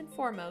 first and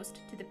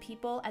foremost, to the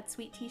people at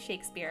Sweet Tea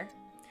Shakespeare.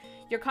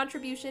 Your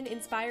contribution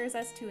inspires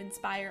us to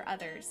inspire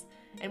others,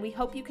 and we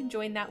hope you can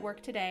join that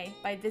work today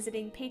by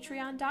visiting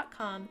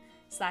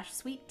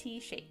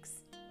patreon.com/sweetteashakes.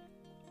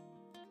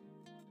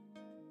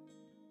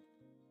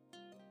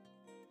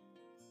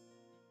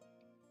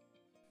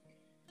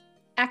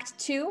 Act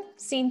 2,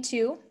 Scene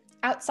 2,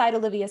 outside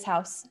Olivia's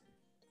house.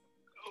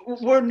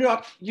 Were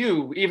not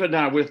you even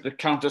now with the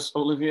Countess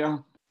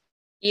Olivia?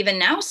 Even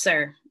now,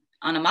 sir,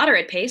 on a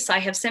moderate pace, I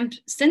have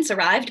since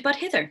arrived but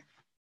hither.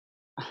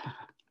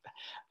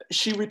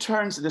 She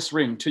returns this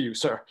ring to you,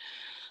 sir.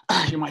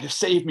 You might have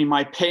saved me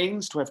my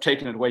pains to have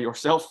taken it away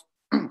yourself.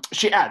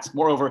 She adds,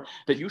 moreover,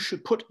 that you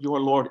should put your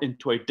lord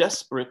into a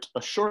desperate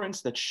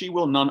assurance that she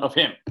will none of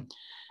him.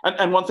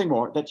 And one thing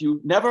more, that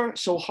you never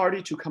so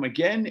hardy to come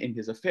again in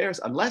his affairs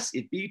unless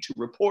it be to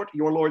report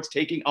your lord's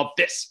taking of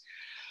this.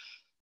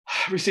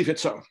 Receive it,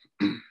 sir.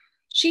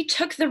 She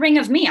took the ring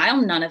of me,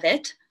 I'll none of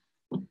it.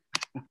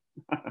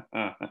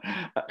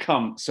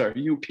 Come, sir,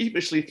 you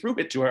peevishly threw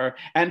it to her,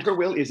 and her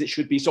will is it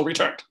should be so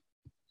returned.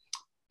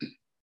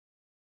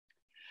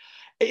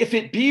 If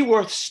it be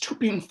worth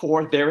stooping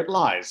for, there it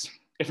lies.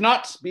 If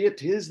not, be it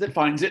his that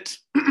finds it.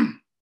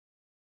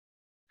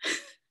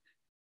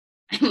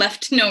 I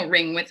left no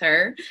ring with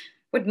her.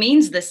 What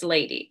means this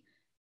lady?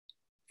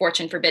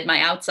 Fortune forbid my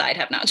outside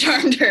have not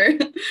charmed her.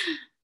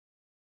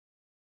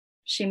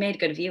 She made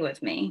good view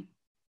of me.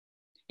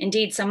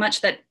 Indeed, so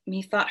much that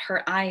methought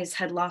her eyes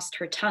had lost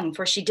her tongue,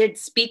 for she did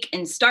speak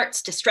in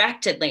starts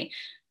distractedly.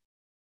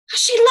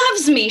 She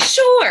loves me,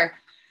 sure.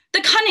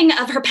 The cunning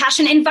of her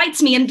passion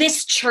invites me in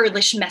this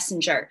churlish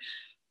messenger.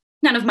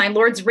 None of my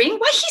lord's ring,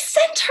 why he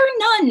sent her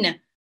none.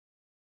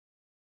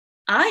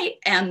 I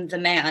am the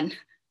man.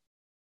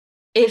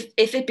 If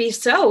it be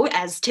so,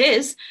 as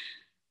 'tis,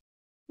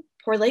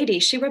 poor lady,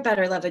 she were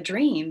better love a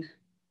dream.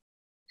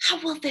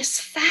 How will this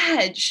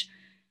fadge?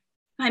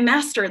 My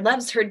master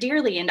loves her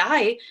dearly, and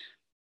I,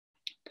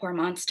 poor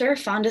monster,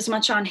 fond as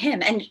much on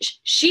him, and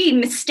she,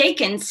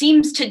 mistaken,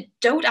 seems to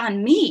dote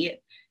on me.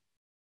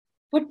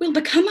 What will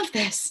become of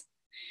this?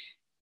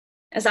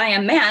 As I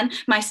am man,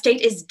 my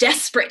state is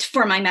desperate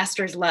for my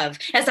master's love.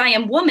 As I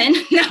am woman,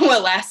 now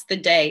alas the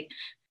day.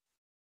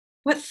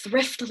 What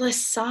thriftless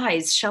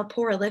sighs shall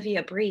poor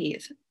Olivia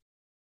breathe?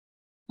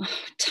 Oh,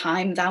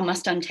 time, thou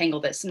must untangle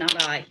this,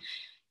 not I.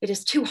 It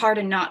is too hard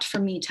a knot for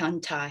me to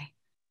untie.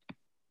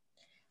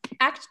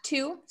 Act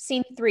 2,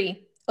 Scene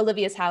 3,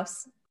 Olivia's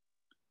house.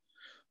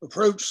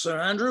 Approach, Sir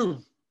Andrew.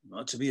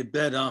 Not to be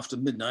abed after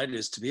midnight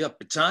is to be up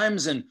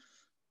betimes, and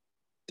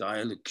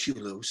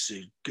dialoculo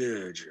se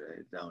gurge,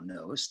 thou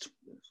knowest.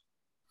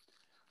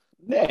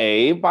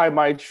 Nay, by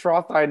my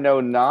troth I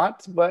know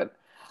not, but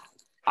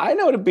I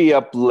know to be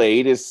up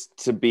late is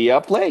to be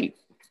up late.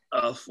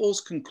 A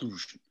false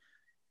conclusion.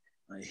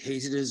 I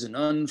hate it as an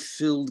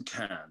unfilled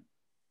can.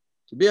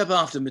 To be up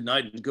after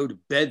midnight and go to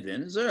bed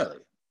then is early,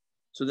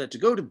 so that to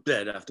go to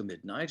bed after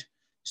midnight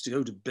is to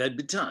go to bed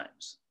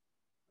betimes.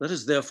 Let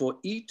us therefore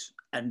eat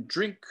and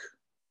drink.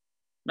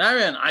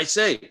 Marian, I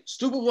say,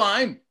 stoup of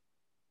wine.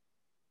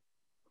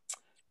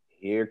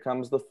 Here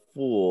comes the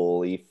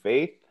fool,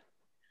 Faith.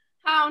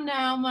 How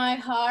now, my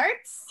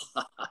hearts?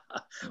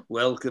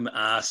 Welcome,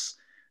 ass.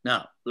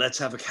 Now, let's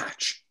have a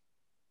catch.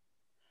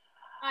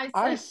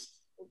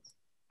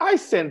 I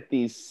sent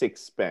thee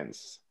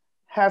sixpence.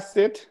 Hast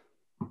it?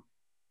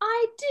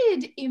 I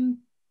did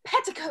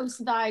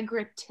impeticos thy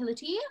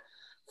gratillity,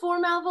 for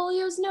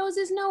Malvolio's nose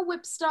is no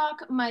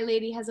whipstock, my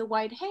lady has a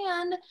white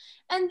hand,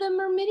 and the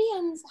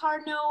Myrmidians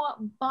are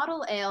no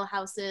bottle ale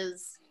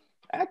houses.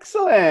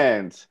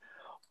 Excellent.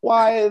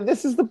 Why,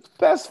 this is the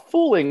best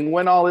fooling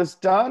when all is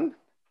done.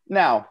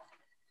 Now,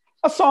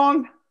 a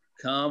song.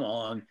 Come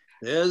on,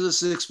 there's a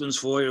sixpence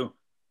for you.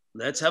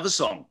 Let's have a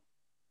song.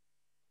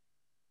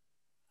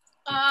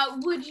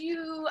 Would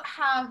you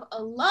have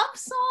a love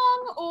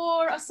song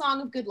or a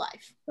song of good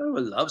life? Oh, a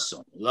love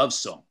song, love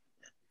song.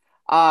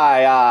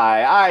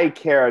 I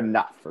care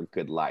not for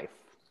good life.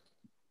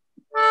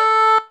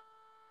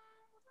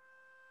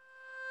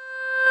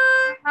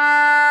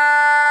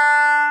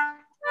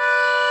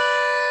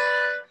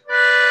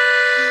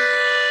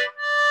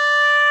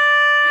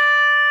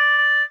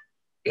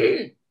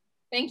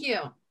 Thank you.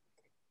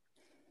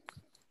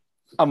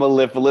 A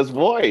mellifluous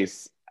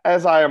voice,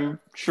 as I am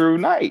true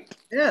knight.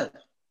 Yeah,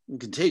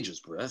 contagious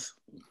breath.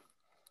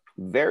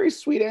 Very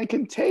sweet and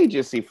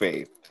contagious,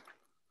 Faith.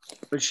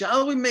 But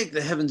shall we make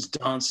the heavens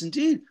dance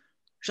indeed?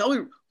 Shall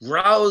we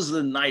rouse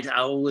the night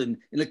owl in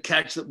a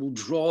catch that will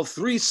draw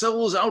 3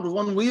 souls out of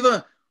one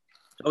weaver?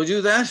 Shall we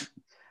do that?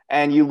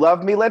 And you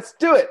love me, let's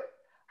do it.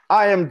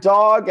 I am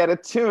dog at a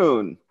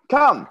tune.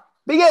 Come,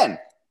 begin.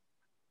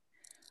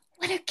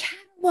 What a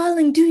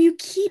caterwauling do you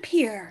keep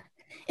here?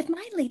 If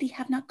my lady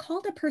have not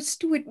called up her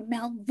steward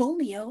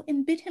Malvolio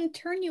and bid him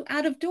turn you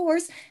out of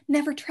doors,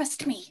 never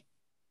trust me.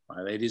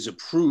 My lady's a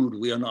prude,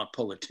 we are not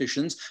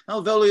politicians.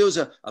 Malvolio's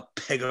a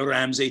pegger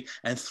Ramsay,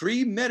 and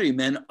 3 merry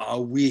men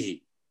are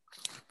we.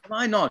 Am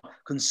I not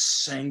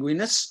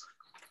consanguineous?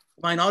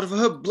 Am I not of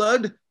her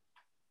blood?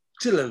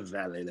 Till a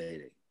valley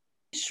lady.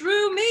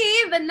 Shrew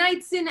me, the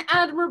knight's in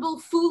admirable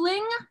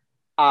fooling.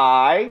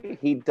 Aye,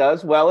 he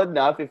does well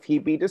enough if he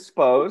be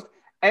disposed,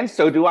 and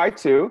so do I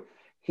too.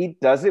 He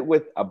does it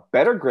with a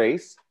better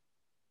grace,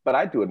 but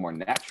I do it more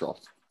natural.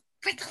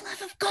 For the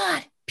love of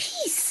God,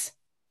 peace!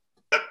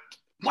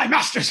 My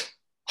masters,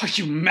 are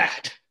you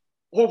mad?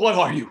 Or what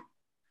are you?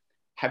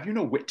 Have you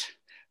no wit,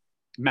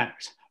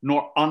 manners,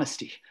 nor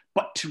honesty,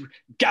 but to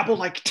gabble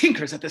like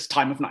tinkers at this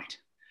time of night?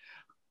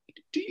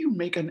 Do you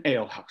make an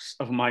alehouse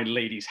of my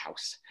lady's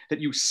house, that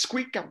you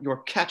squeak out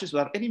your catches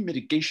without any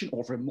mitigation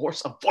or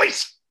remorse of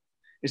voice?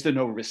 Is there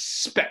no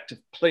respect of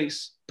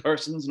place,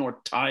 persons, nor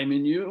time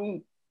in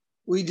you?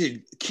 We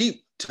did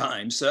keep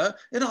time, sir,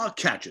 in our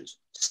catches.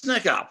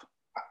 Snack up.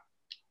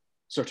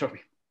 Sir Toby,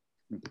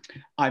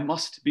 I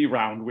must be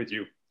round with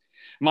you.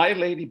 My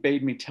lady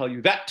bade me tell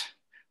you that,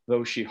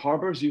 though she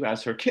harbors you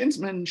as her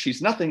kinsman,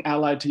 she's nothing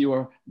allied to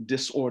your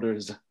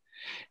disorders.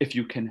 If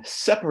you can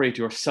separate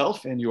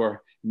yourself and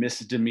your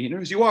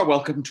misdemeanors, you are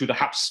welcome to the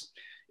house.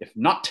 If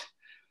not,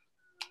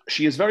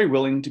 she is very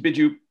willing to bid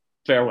you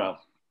farewell.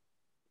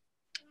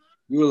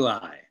 You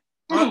lie.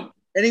 Art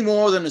any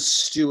more than a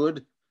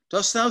steward?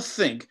 Dost thou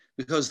think,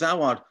 because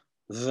thou art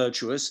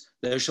virtuous,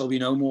 there shall be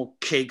no more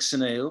cakes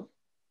and ale?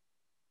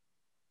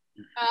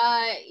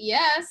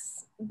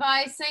 Yes,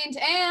 by Saint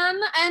Anne,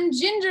 and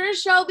ginger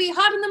shall be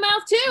hot in the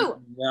mouth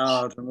too.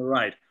 Out on the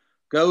right.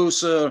 Go,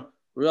 sir,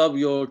 rub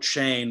your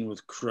chain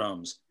with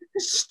crumbs.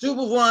 Stoup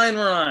of wine,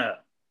 Maria.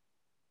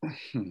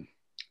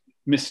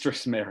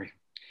 Mistress Mary,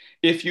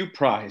 if you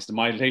prized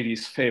my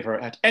lady's favor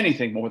at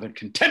anything more than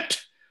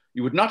contempt,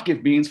 you would not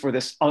give means for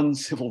this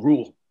uncivil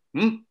rule.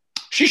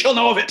 She shall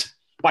know of it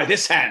by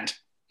this hand.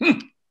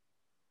 Don't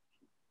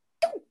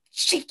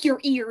shake your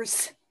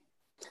ears.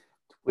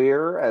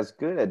 'Twere as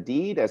good a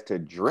deed as to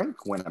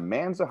drink when a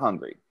man's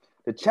a-hungry,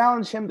 to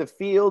challenge him to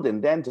field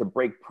and then to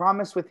break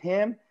promise with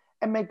him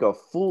and make a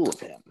fool of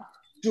him.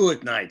 Do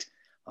it, knight.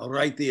 I'll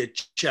write thee a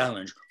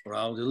challenge, or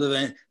I'll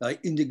deliver thy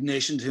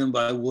indignation to him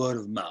by word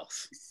of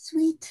mouth.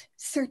 Sweet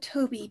Sir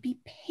Toby, be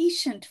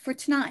patient for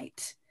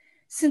tonight.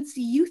 Since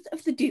the youth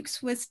of the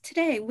Dukes was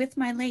today with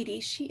my lady,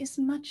 she is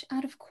much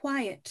out of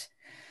quiet.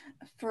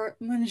 For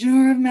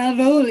Monsieur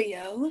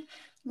Malvolio,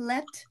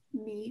 let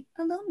me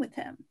alone with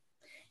him.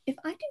 If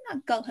I do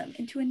not gull him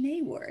into a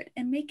nay word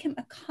and make him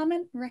a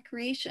common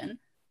recreation,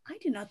 I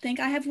do not think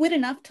I have wit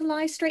enough to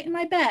lie straight in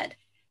my bed.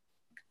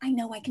 I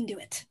know I can do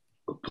it.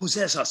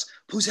 Possess us,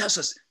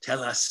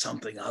 tell us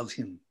something of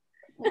him.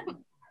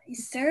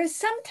 Sir,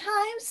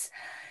 sometimes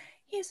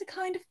he is a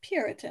kind of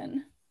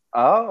Puritan.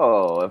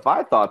 Oh, if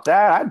I thought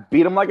that, I'd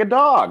beat him like a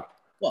dog.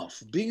 What,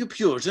 for being a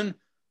Puritan?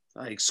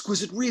 Thy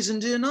exquisite reason,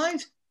 dear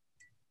knight?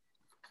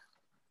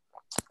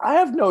 I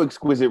have no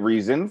exquisite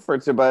reason for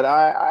it, but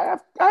I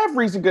have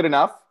reason good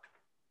enough.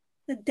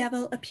 The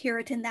devil a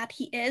Puritan that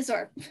he is,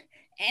 or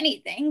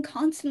anything,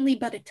 constantly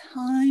but a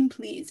time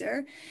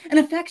pleaser, an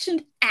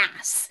affectioned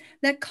ass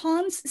that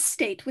cons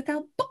state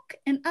without book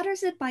and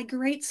utters it by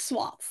great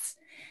swaths.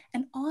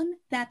 And on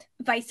that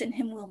vice in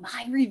him will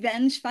my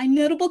revenge find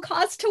notable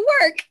cause to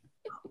work.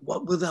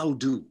 What wilt thou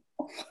do?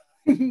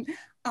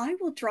 I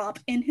will drop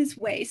in his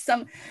way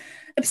some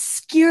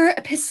obscure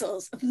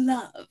epistles of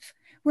love,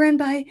 wherein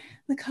by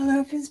the color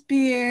of his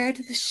beard,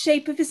 the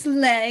shape of his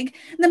leg,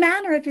 the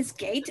manner of his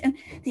gait, and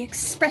the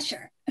expression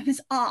of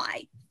his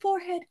eye,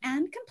 forehead,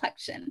 and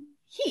complexion,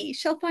 he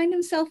shall find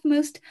himself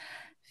most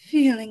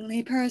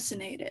feelingly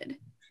personated.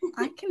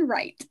 I can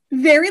write,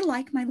 very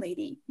like my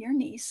lady, your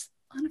niece,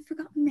 on a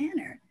forgotten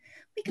manner.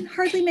 We can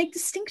hardly make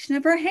distinction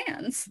of our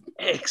hands.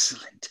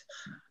 Excellent.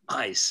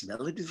 I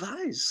smell a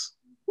device.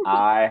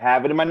 I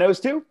have it in my nose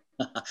too.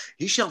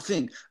 He shall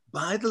think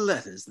by the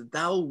letters that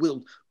thou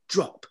wilt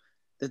drop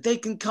that they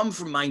can come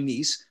from my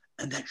niece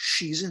and that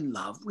she's in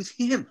love with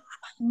him.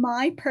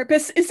 My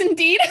purpose is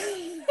indeed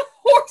a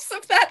horse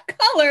of that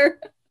color.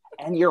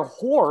 And your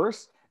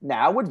horse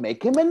now would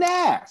make him an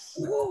ass.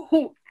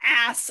 Oh,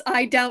 ass,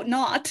 I doubt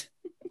not.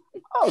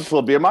 Oh,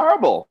 'twill be a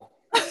marvel.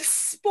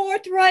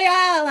 Sport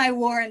royale, I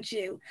warrant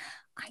you.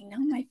 I know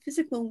my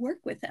physic will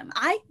work with him.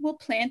 I will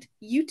plant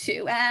you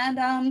two,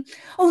 and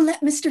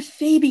let Mr.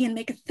 Fabian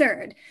make a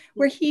third,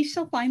 where he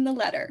shall find the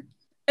letter.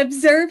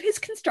 Observe his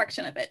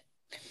construction of it.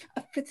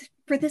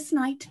 For this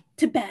night,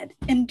 to bed,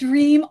 and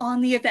dream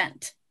on the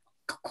event.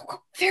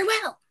 Go.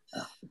 Farewell.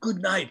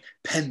 Good night,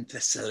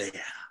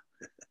 Penthesilea.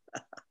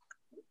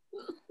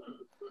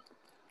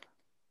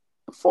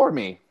 Before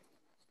me,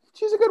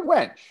 she's a good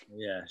wench.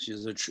 Yeah,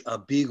 she's a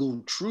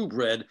beagle true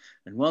bred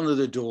and one that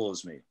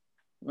adores me.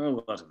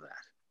 Well, what of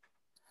that?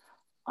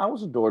 I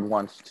was adored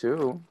once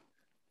too.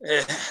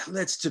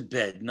 Let's to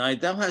bed,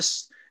 knight. Thou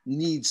hast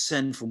need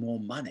send for more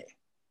money.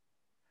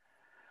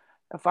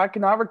 If I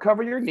cannot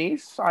recover your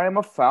niece, I am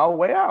a foul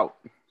way out.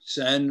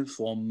 Send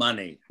for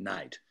money,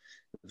 knight.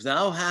 If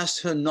thou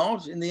hast her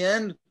not in the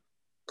end,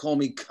 call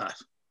me cut.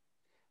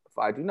 If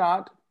I do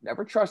not,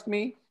 never trust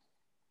me.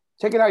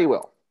 Take it how you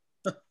will.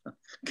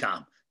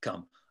 Come.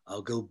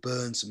 I'll go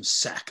burn some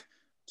sack.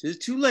 'Tis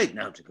too late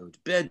now to go to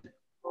bed.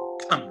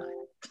 Come,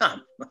 knight,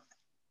 come.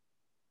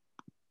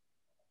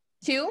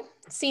 2,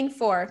 Scene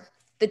 4,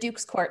 the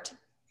Duke's Court.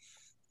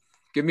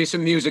 Give me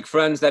some music,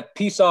 friends. That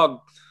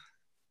Pisog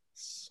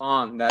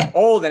song, that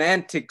old and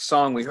antique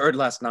song we heard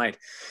last night.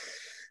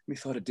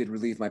 Methought it did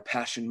relieve my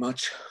passion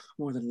much,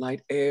 more than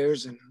light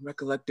airs and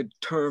recollected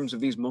terms of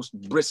these most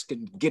brisk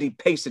and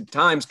giddy-paced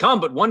times.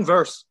 Come, but one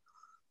verse.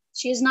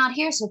 She is not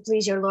here, so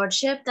please your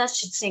lordship. That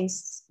should sing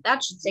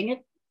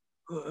it.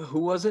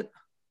 Who was it?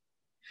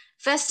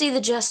 Feste the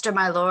jester,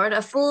 my lord,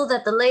 a fool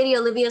that the Lady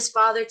Olivia's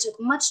father took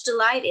much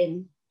delight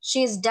in.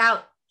 She is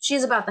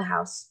about the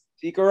house.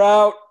 Seek her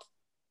out.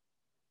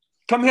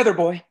 Come hither,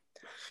 boy.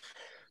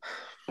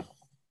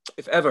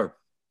 If ever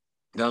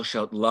thou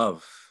shalt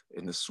love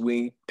in the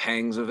sweet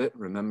pangs of it,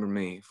 remember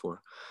me,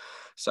 for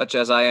such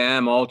as I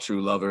am, all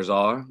true lovers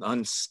are,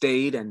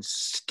 unstayed and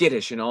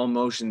skittish in all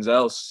motions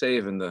else,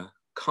 save in the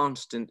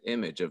constant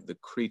image of the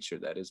creature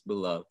that is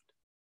beloved.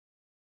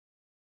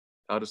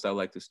 How dost thou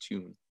like this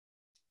tune?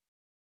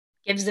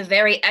 Gives the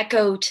very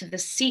echo to the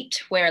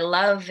seat where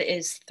love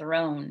is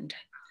throned.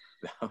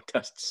 Thou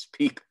dost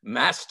speak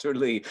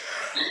masterly.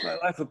 My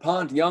life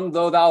upon, young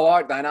though thou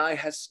art, thine eye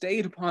has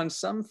stayed upon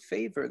some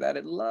favor that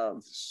it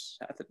loves,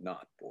 hath it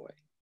not, boy?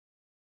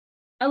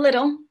 A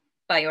little,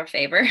 by your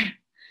favor.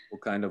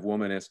 What kind of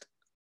woman is't?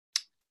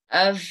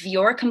 Of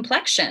your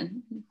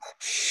complexion.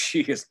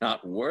 She is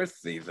not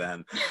worth thee,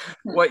 then.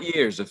 What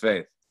years, of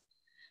faith?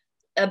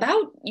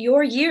 About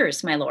your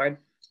years, my lord.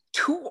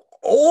 Too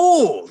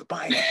old,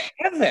 by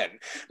heaven.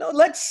 No,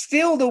 let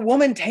still the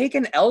woman take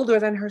an elder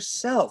than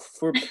herself.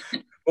 For,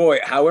 boy,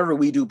 however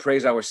we do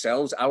praise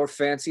ourselves, our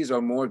fancies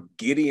are more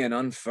giddy and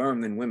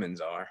unfirm than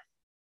women's are.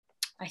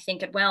 I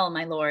think it well,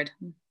 my lord.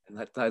 And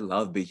let thy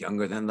love be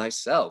younger than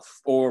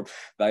thyself, or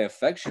thy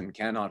affection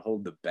cannot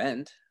hold the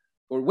bent.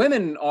 For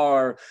women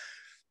are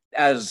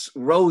as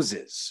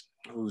roses,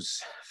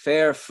 whose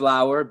fair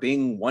flower,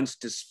 being once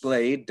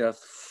displayed, doth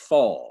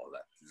fall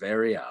that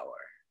very hour.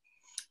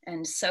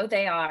 And so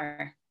they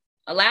are.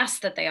 Alas,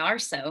 that they are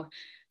so,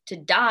 to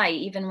die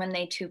even when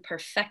they to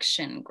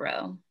perfection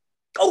grow.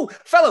 Oh,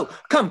 fellow,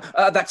 come,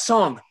 that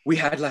song we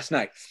had last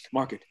night.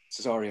 Mark it,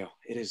 Cesario.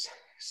 It is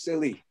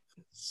silly,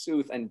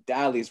 sooth, and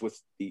dallies with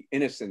the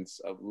innocence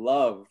of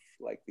love,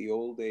 like the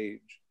old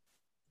age.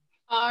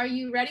 Are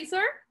you ready,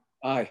 sir?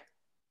 Aye,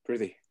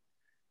 prithee,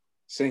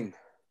 sing.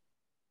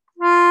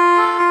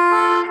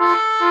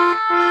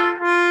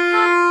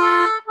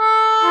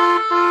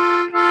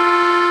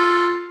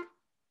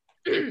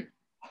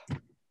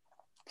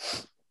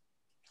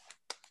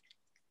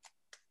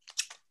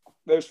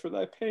 There's for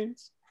thy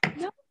pains.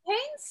 No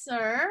pains,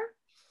 sir.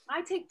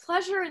 I take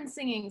pleasure in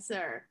singing,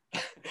 sir.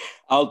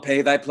 I'll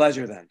pay thy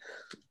pleasure then.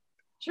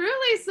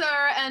 Truly,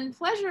 sir, and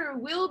pleasure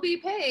will be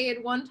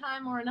paid one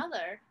time or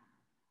another.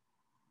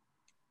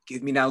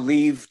 Give me now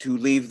leave to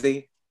leave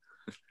thee.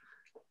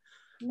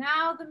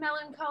 Now the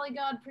melancholy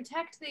god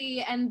protect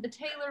thee, and the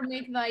tailor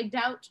make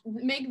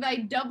thy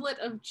doublet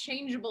of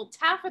changeable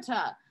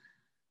taffeta,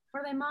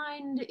 for thy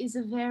mind is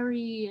a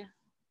very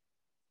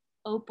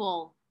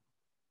opal.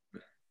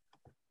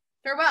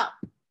 Farewell.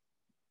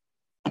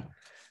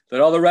 Let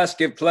all the rest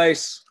give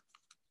place.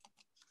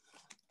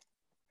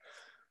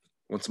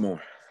 Once more,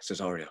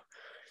 Cesario,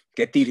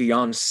 get thee to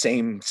yon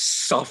same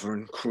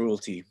sovereign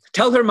cruelty.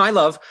 Tell her my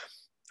love,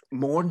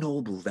 more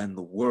noble than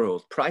the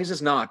world,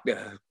 prizes not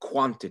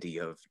quantity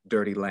of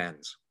dirty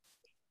lands.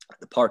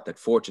 The part that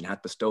fortune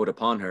hath bestowed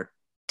upon her,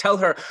 tell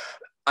her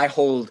I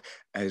hold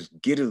as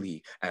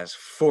giddily as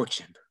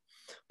fortune,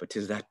 but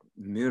 'tis that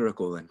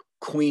miracle and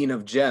queen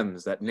of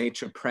gems that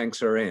nature pranks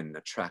her in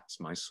attracts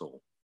my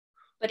soul.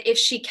 But if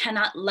she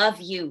cannot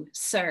love you,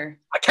 sir.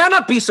 I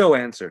cannot be so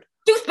answered.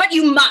 Sooth, but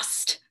you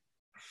must.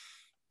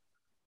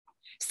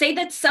 Say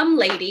that some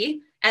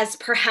lady, as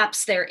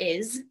perhaps there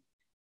is,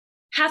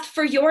 hath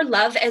for your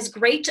love as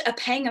great a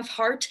pang of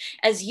heart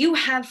as you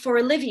have for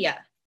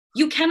Olivia.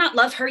 You cannot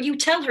love her, you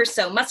tell her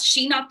so. Must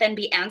she not then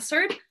be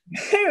answered?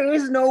 There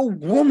is no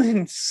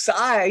woman's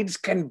sides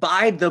can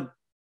bide the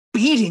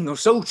beating of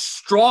so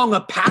strong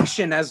a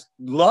passion as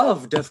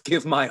love doth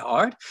give my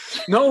heart.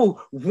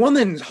 No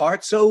woman's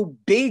heart so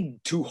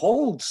big to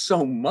hold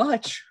so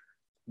much.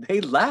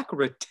 They lack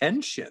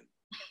retention.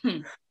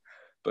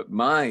 But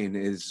mine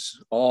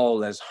is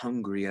all as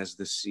hungry as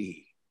the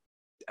sea,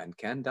 and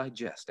can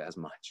digest as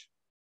much.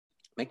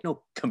 Make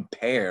no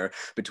compare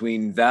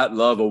between that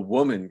love a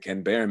woman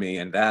can bear me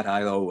and that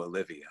I owe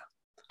Olivia.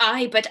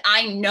 Aye, but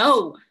I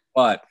know.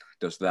 What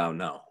dost thou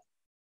know?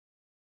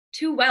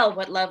 Too well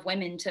what love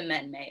women to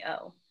men may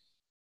owe.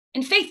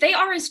 In faith, they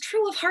are as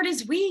true of heart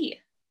as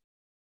we.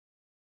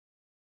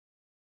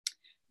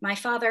 My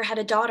father had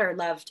a daughter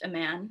loved a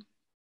man.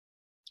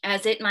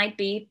 As it might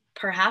be,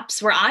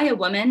 perhaps, were I a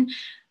woman,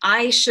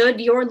 I should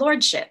your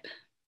lordship.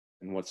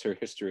 And what's her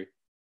history?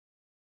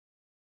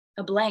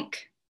 A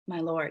blank, my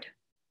lord.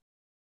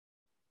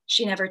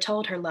 She never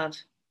told her love,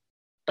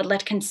 but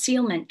let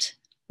concealment,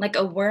 like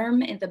a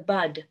worm in the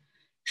bud,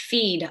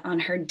 feed on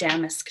her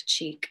damask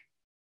cheek.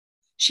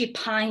 She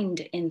pined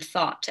in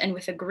thought, and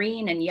with a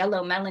green and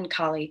yellow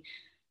melancholy,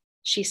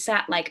 she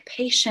sat like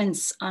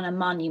Patience on a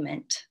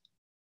monument,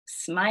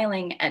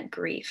 smiling at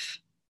grief.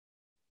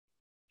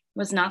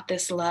 Was not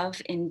this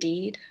love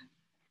indeed?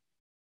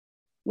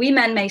 We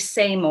men may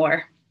say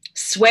more,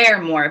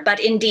 swear more, but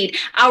indeed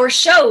our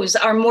shows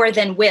are more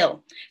than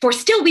will, for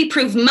still we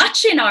prove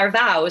much in our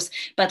vows,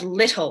 but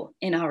little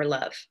in our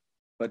love.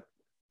 But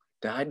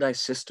died thy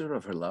sister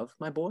of her love,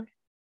 my boy?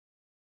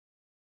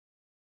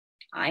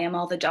 I am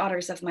all the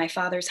daughters of my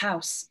father's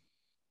house.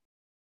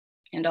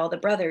 and all the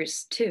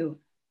brothers too.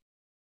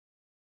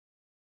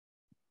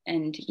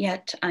 And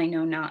yet I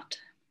know not.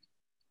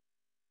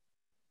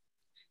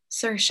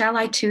 Sir, shall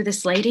I to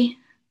this lady?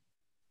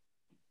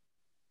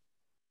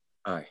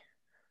 Aye,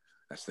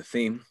 that's the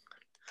theme.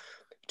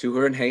 To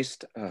her in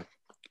haste,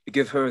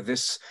 give her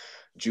this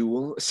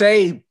jewel.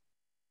 Say,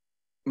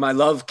 my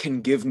love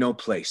can give no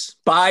place.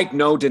 Bide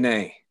no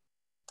denay.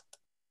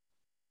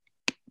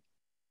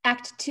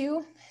 Act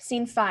 2,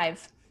 Scene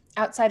 5,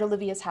 outside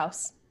Olivia's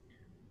house.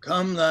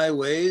 Come thy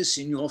ways,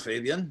 Signor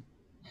Fabian.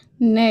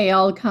 Nay,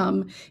 I'll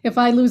come. If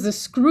I lose a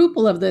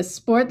scruple of this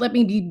sport, let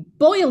me be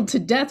boiled to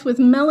death with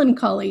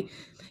melancholy.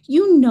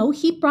 You know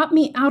he brought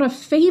me out of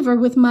favor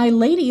with my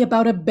lady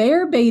about a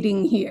bear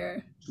baiting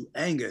here. To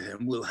anger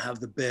him, we'll have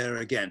the bear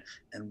again,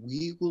 and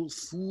we will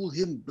fool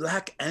him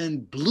black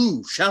and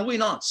blue, shall we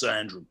not, Sir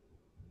Andrew?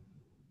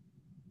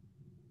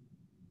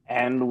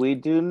 And we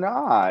do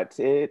not.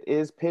 It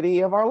is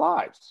pity of our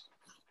lives.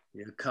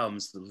 Here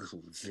comes the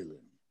little villain.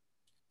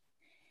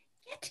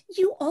 Get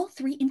you all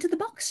three into the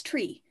box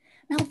tree.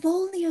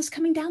 Malvolio's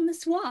coming down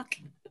this walk.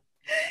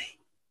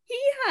 He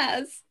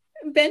has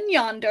been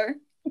yonder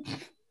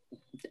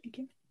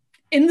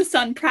in the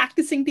sun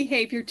practicing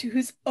behavior to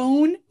his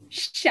own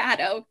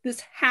shadow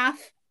this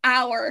half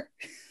hour.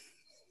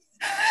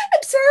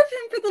 Observe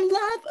him for the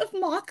love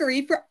of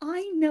mockery, for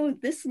I know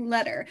this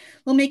letter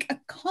will make a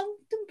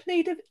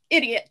contemplative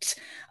idiot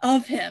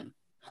of him.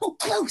 Oh,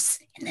 close,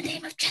 in the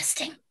name of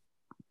jesting.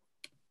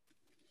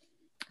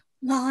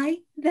 Lie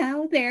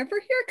thou there, for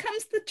here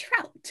comes the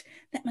trout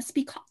that must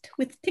be caught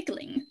with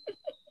tickling.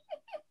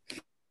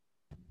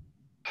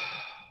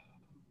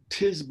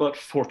 'Tis but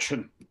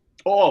fortune.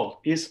 All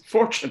is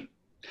fortune.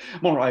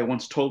 Morai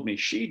once told me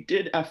she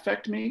did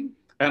affect me,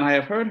 and I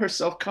have heard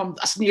herself come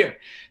thus near,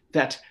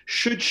 that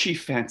should she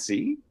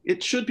fancy,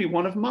 it should be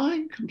one of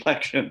my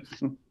complexion.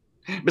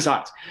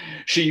 Besides,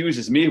 she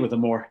uses me with a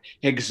more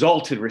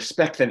exalted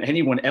respect than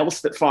anyone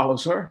else that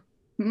follows her.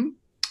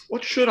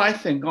 What should I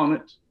think on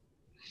it?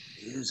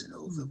 Here's an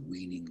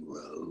overweening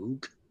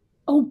rogue.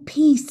 Oh,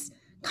 peace.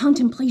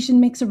 Contemplation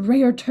makes a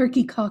rare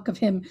turkey cock of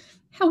him.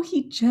 How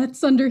he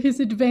jets under his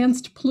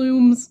advanced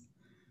plumes.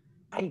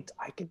 I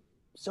could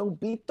so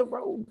beat the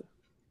rogue.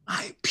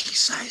 Aye,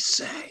 peace, I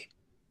say.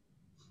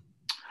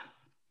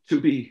 To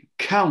be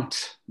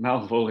Count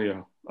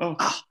Malvolio. Oh.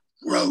 Ah,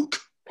 rogue.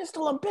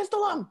 Pistol him,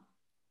 pistol him.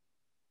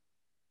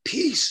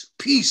 Peace,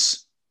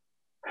 peace.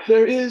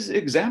 There is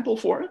example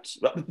for it.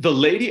 The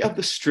lady of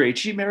the strait,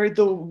 she married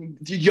the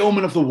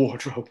yeoman of the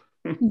wardrobe.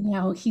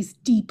 Now he's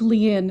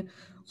deeply in.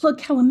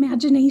 Look how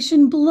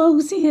imagination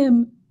blows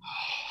him.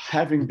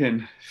 Having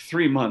been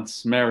 3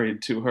 months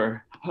married to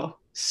her,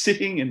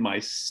 sitting in my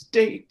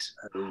state.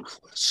 Oh,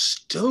 for a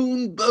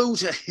stone bow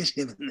to hit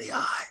him in the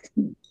eye.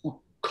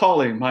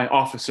 Calling my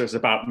officers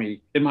about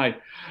me in my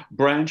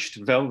branched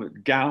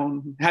velvet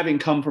gown, having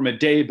come from a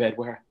daybed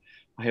where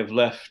I have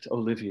left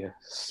Olivia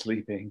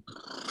sleeping.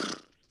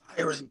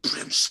 Fire and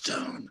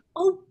brimstone.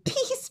 Oh,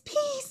 peace,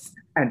 peace.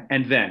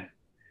 And then,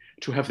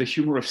 to have the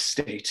humor of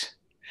state,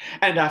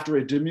 and after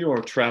a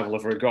demure travel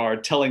of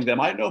regard, telling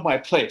them I know my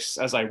place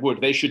as I would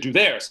they should do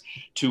theirs,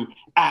 to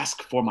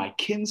ask for my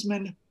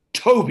kinsman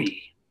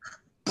Toby.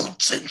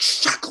 Boots and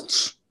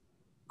shackles.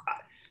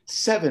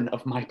 7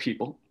 of my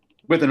people,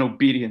 with an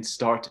obedient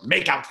start,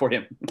 make out for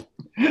him.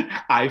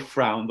 I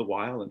frown the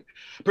while, and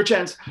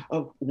perchance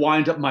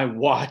wind up my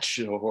watch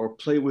or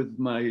play with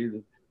my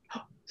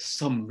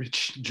some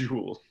rich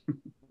jewel.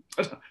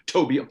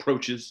 Toby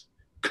approaches,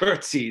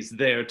 curtsies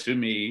there to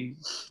me.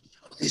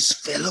 This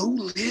fellow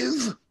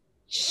live?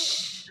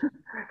 Shh.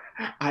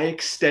 I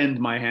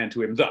extend my hand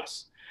to him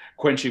thus,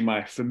 quenching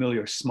my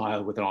familiar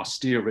smile with an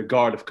austere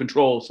regard of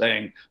control,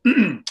 saying,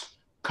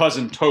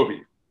 Cousin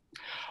Toby,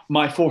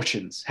 my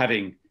fortunes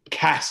having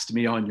cast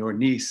me on your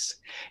niece,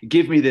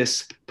 give me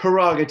this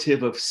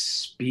prerogative of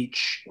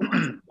speech.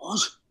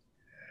 What?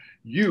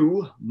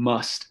 You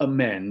must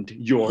amend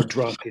your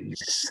drunken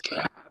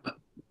scab.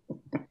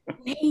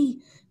 Nay,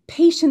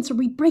 patience, or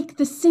we break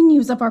the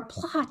sinews of our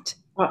plot.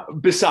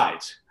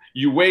 Besides,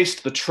 you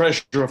waste the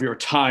treasure of your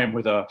time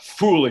with a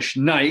foolish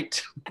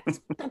knight.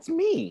 That's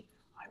me.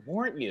 I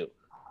warrant you.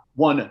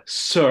 One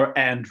Sir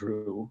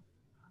Andrew.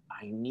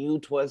 I knew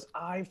 'twas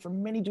I, for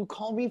many do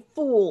call me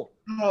fool.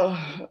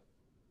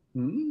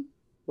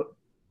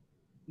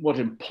 What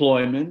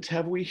employment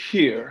have we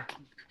here?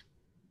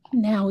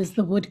 Now is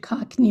the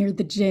woodcock near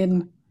the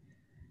gin.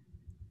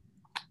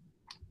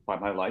 By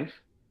my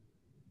life,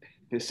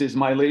 this is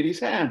my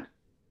lady's hand.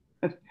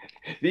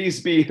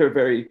 These be her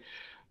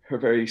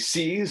very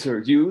C's, her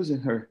U's,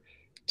 and her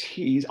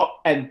T's. Oh,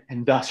 and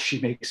thus she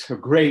makes her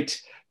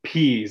great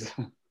P's.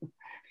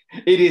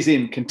 It is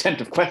in contempt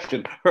of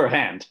question, her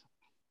hand.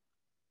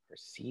 Her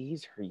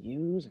C's, her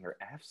U's, and her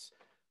F's?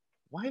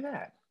 Why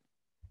that?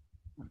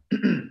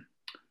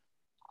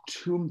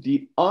 To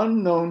the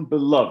unknown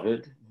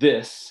beloved,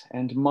 this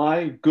and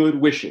my good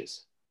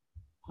wishes.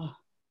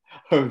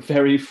 Her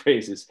very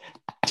phrases.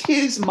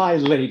 'Tis my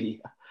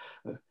lady.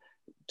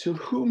 To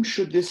whom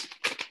should this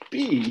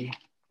be?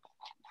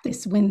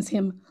 This wins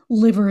him,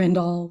 liver and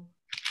all.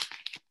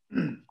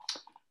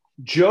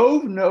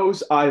 Jove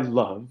knows I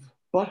love,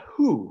 but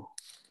who?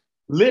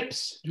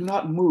 Lips do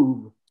not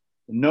move,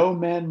 no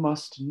man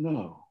must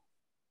know.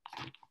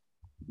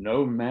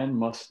 No man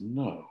must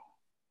know.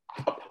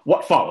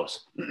 What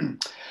follows?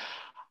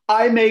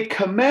 I may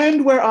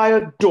command where I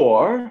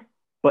adore,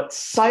 but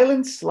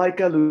silence like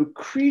a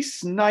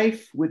Lucrece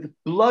knife with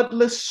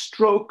bloodless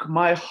stroke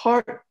my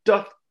heart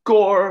doth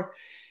gore.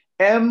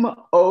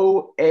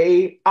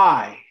 MOAI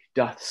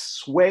doth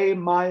sway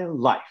my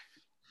life.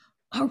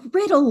 A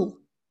riddle.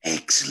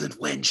 Excellent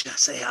wench, I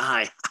say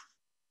aye.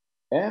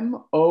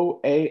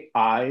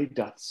 MOAI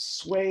doth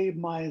sway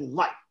my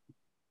life.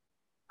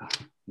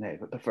 Nay,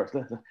 but first,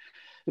 let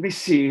me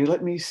see.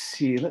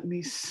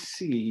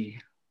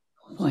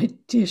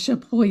 What dish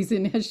of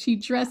poison has she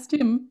dressed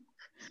him?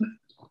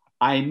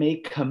 I may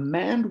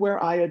command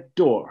where I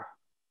adore.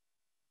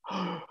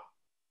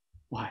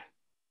 Why,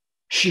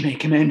 she may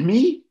command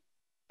me?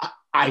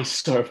 I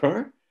serve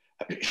her.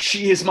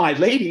 She is my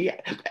lady.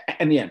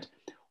 And the end.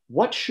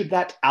 What should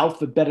that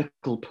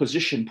alphabetical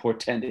position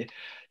portend?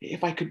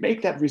 If I could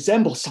make that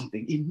resemble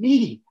something in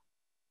meaning.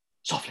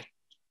 Softly.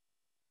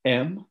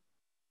 MOAI.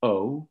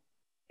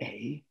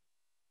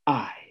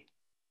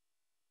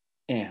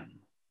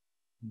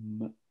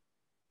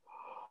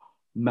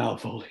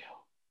 Malvolio.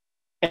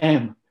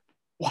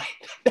 Why,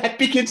 that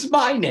begins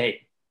my name.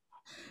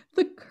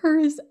 The cur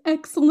is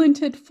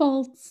excellent at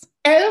faults.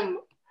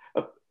 But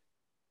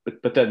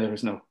then there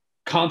is no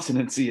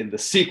consonancy in the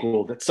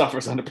sequel that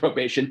suffers under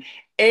probation.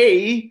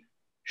 A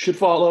should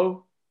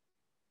follow,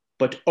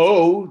 but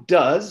O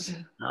does.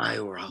 Aye,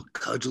 or I'll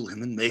cudgel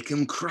him and make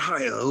him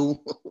cry,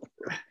 oh.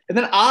 And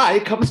then I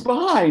comes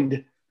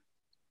behind.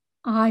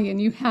 Aye,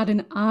 and you had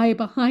an eye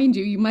behind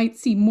you. You might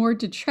see more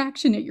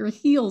detraction at your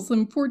heels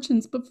than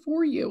fortunes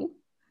before you.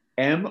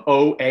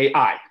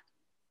 MOAI.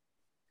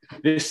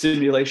 This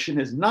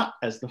simulation is not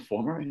as the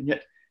former, and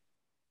yet,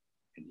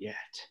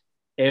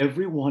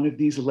 every one of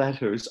these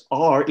letters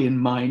are in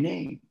my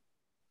name.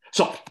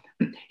 So,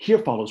 here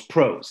follows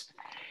prose.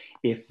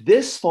 If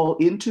this fall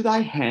into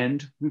thy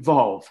hand,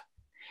 revolve.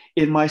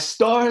 In my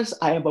stars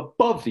I am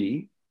above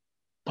thee,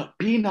 but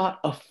be not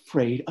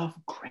afraid of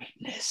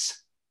greatness.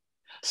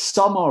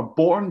 Some are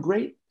born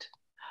great,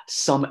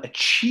 some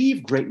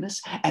achieve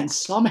greatness, and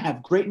some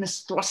have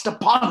greatness thrust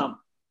upon them.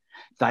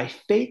 Thy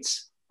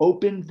fates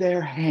open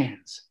their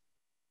hands.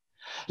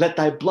 Let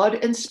thy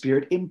blood and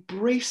spirit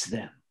embrace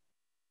them.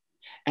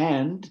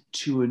 And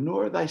to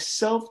inure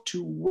thyself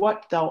to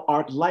what thou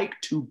art like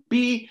to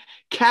be,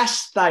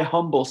 cast thy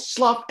humble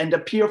slough and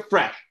appear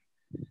fresh.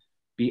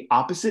 Be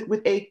opposite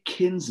with a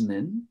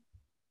kinsman,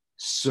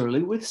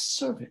 surly with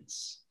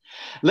servants.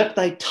 Let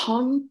thy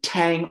tongue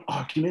tang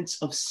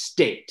arguments of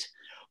state.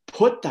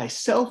 Put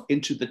thyself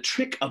into the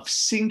trick of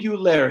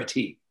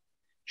singularity.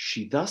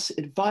 She thus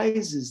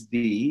advises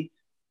thee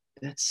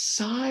that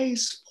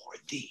sighs for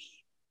thee.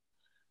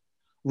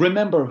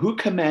 Remember who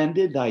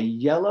commanded thy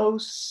yellow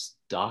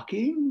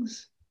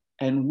stockings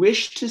and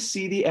wished to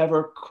see thee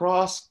ever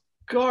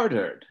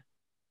cross-gartered.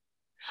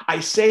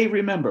 I say,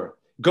 remember,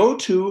 go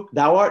to,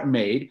 thou art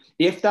made,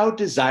 if thou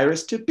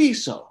desirest to be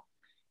so.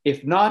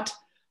 If not,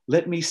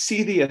 let me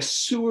see thee a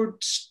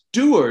steward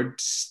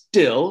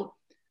still,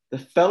 the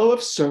fellow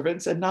of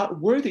servants and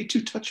not worthy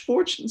to touch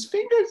fortune's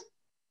fingers.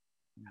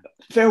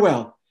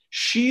 Farewell,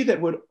 she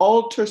that would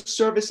alter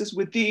services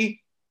with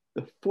thee,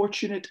 the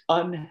fortunate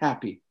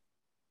unhappy.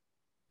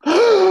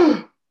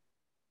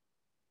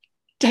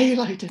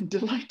 Daylight and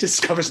delight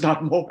discovers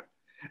not more.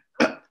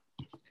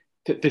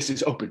 This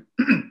is open.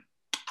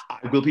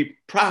 I will be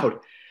proud.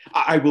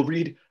 I will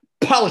read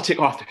politic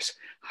authors.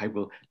 I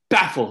will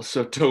baffle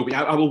Sir Toby.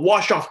 I will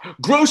wash off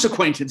gross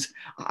acquaintance.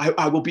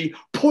 I will be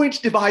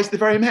point devise the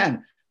very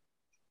man.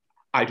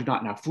 I do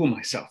not now fool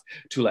myself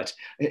to let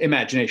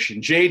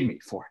imagination jade me,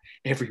 for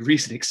every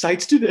reason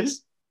excites to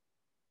this.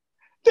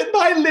 That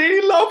my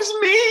lady loves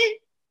me.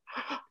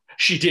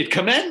 She did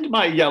commend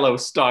my yellow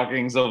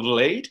stockings of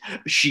late.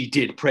 She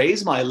did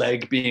praise my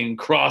leg being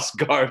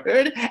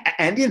cross-gartered.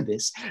 And in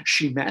this,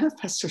 she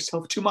manifests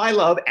herself to my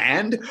love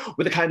and,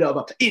 with a kind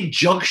of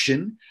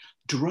injunction,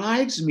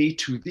 drives me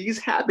to these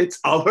habits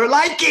of her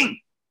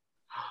liking.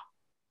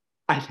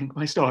 I thank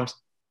my stars.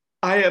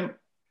 I am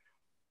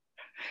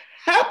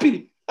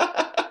happy.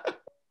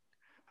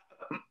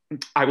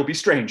 I will be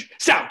strange,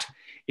 stout,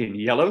 in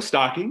yellow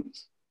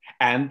stockings,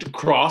 and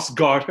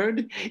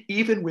cross-gartered,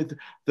 even with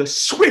the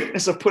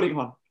swiftness of putting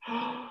on.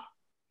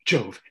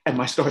 Jove, and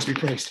my stars be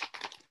praised.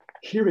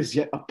 Here is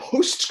yet a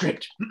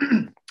postscript.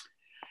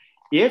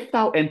 If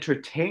thou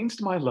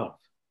entertainst my love,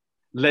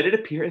 let it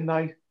appear in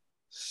thy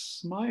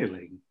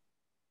smiling.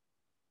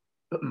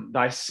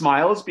 Thy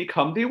smiles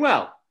become thee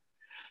well.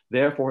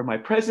 Therefore in my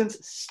presence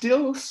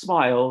still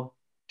smile,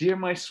 dear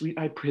my sweet,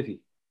 I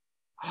prithee.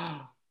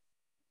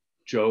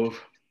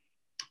 Jove,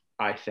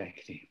 I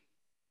thank thee.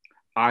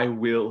 I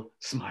will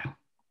smile.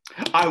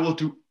 I will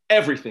do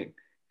everything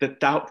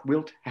that thou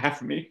wilt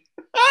have me.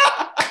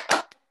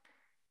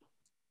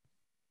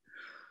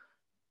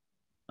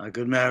 I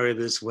could marry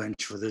this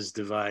wench for this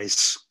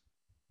device.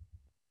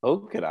 Oh,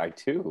 could I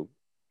too?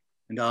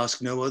 And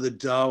ask no other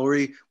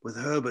dowry with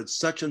her but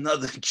such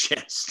another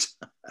chest.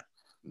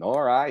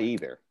 Nor I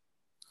either.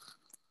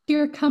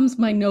 Here comes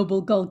my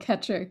noble gull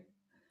catcher.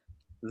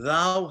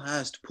 Thou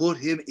hast put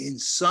him in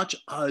such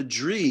a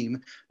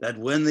dream that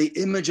when the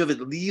image of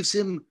it leaves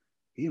him,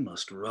 he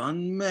must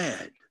run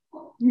mad.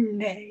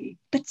 Nay,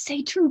 but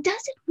say true,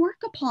 does it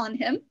work upon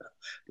him?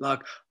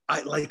 Like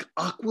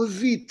aqua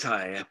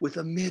vitae with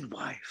a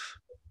midwife.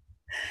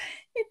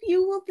 If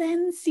you will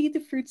then see the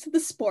fruits of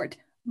the sport,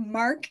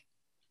 mark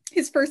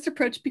his first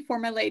approach before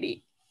my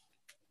lady.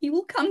 He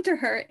will come to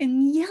her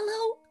in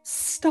yellow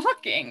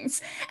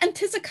stockings, and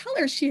 'tis a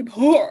color she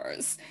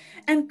abhors,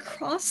 and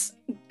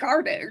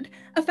cross-gartered,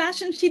 a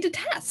fashion she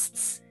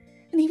detests.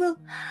 And he will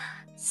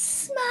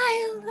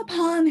smile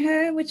upon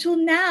her, which will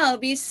now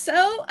be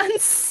so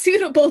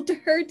unsuitable to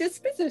her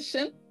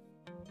disposition,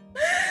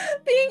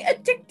 being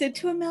addicted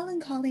to a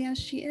melancholy as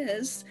she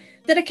is,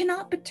 that it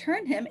cannot but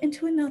turn him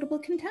into a notable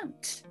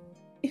contempt.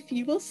 If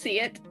you will see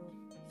it,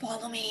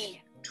 follow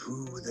me.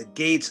 To the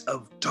gates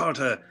of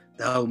Tartar,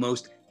 thou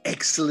most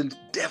excellent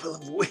devil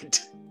of wit.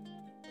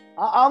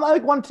 I'll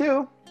make one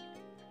too.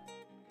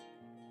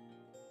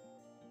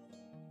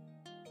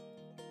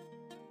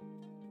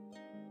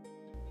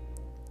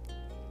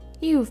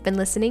 You've been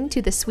listening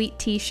to the Sweet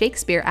Tea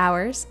Shakespeare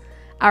Hours.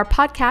 Our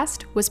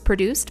podcast was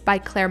produced by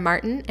Claire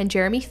Martin and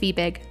Jeremy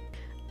Fiebig.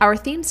 Our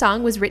theme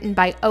song was written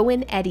by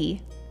Owen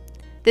Eddy.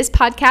 This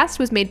podcast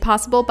was made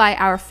possible by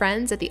our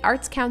friends at the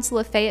Arts Council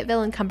of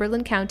Fayetteville and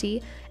Cumberland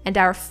County and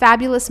our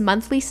fabulous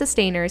monthly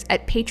sustainers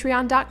at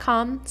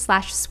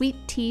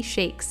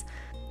patreon.com/sweetteashakes.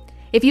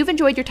 If you've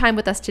enjoyed your time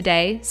with us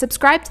today,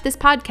 subscribe to this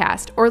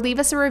podcast or leave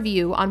us a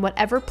review on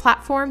whatever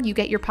platform you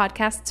get your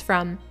podcasts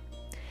from.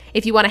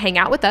 If you want to hang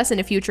out with us in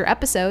a future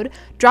episode,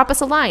 drop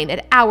us a line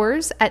at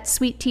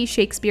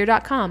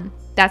hours@sweetteashakespeare.com.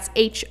 That's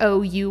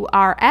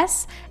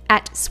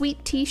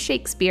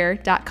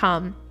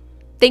HOURS@sweetteashakespeare.com.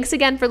 Thanks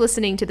again for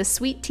listening to the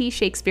Sweet Tea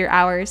Shakespeare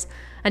Hours.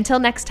 Until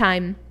next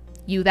time,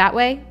 you that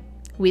way,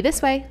 we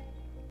this way.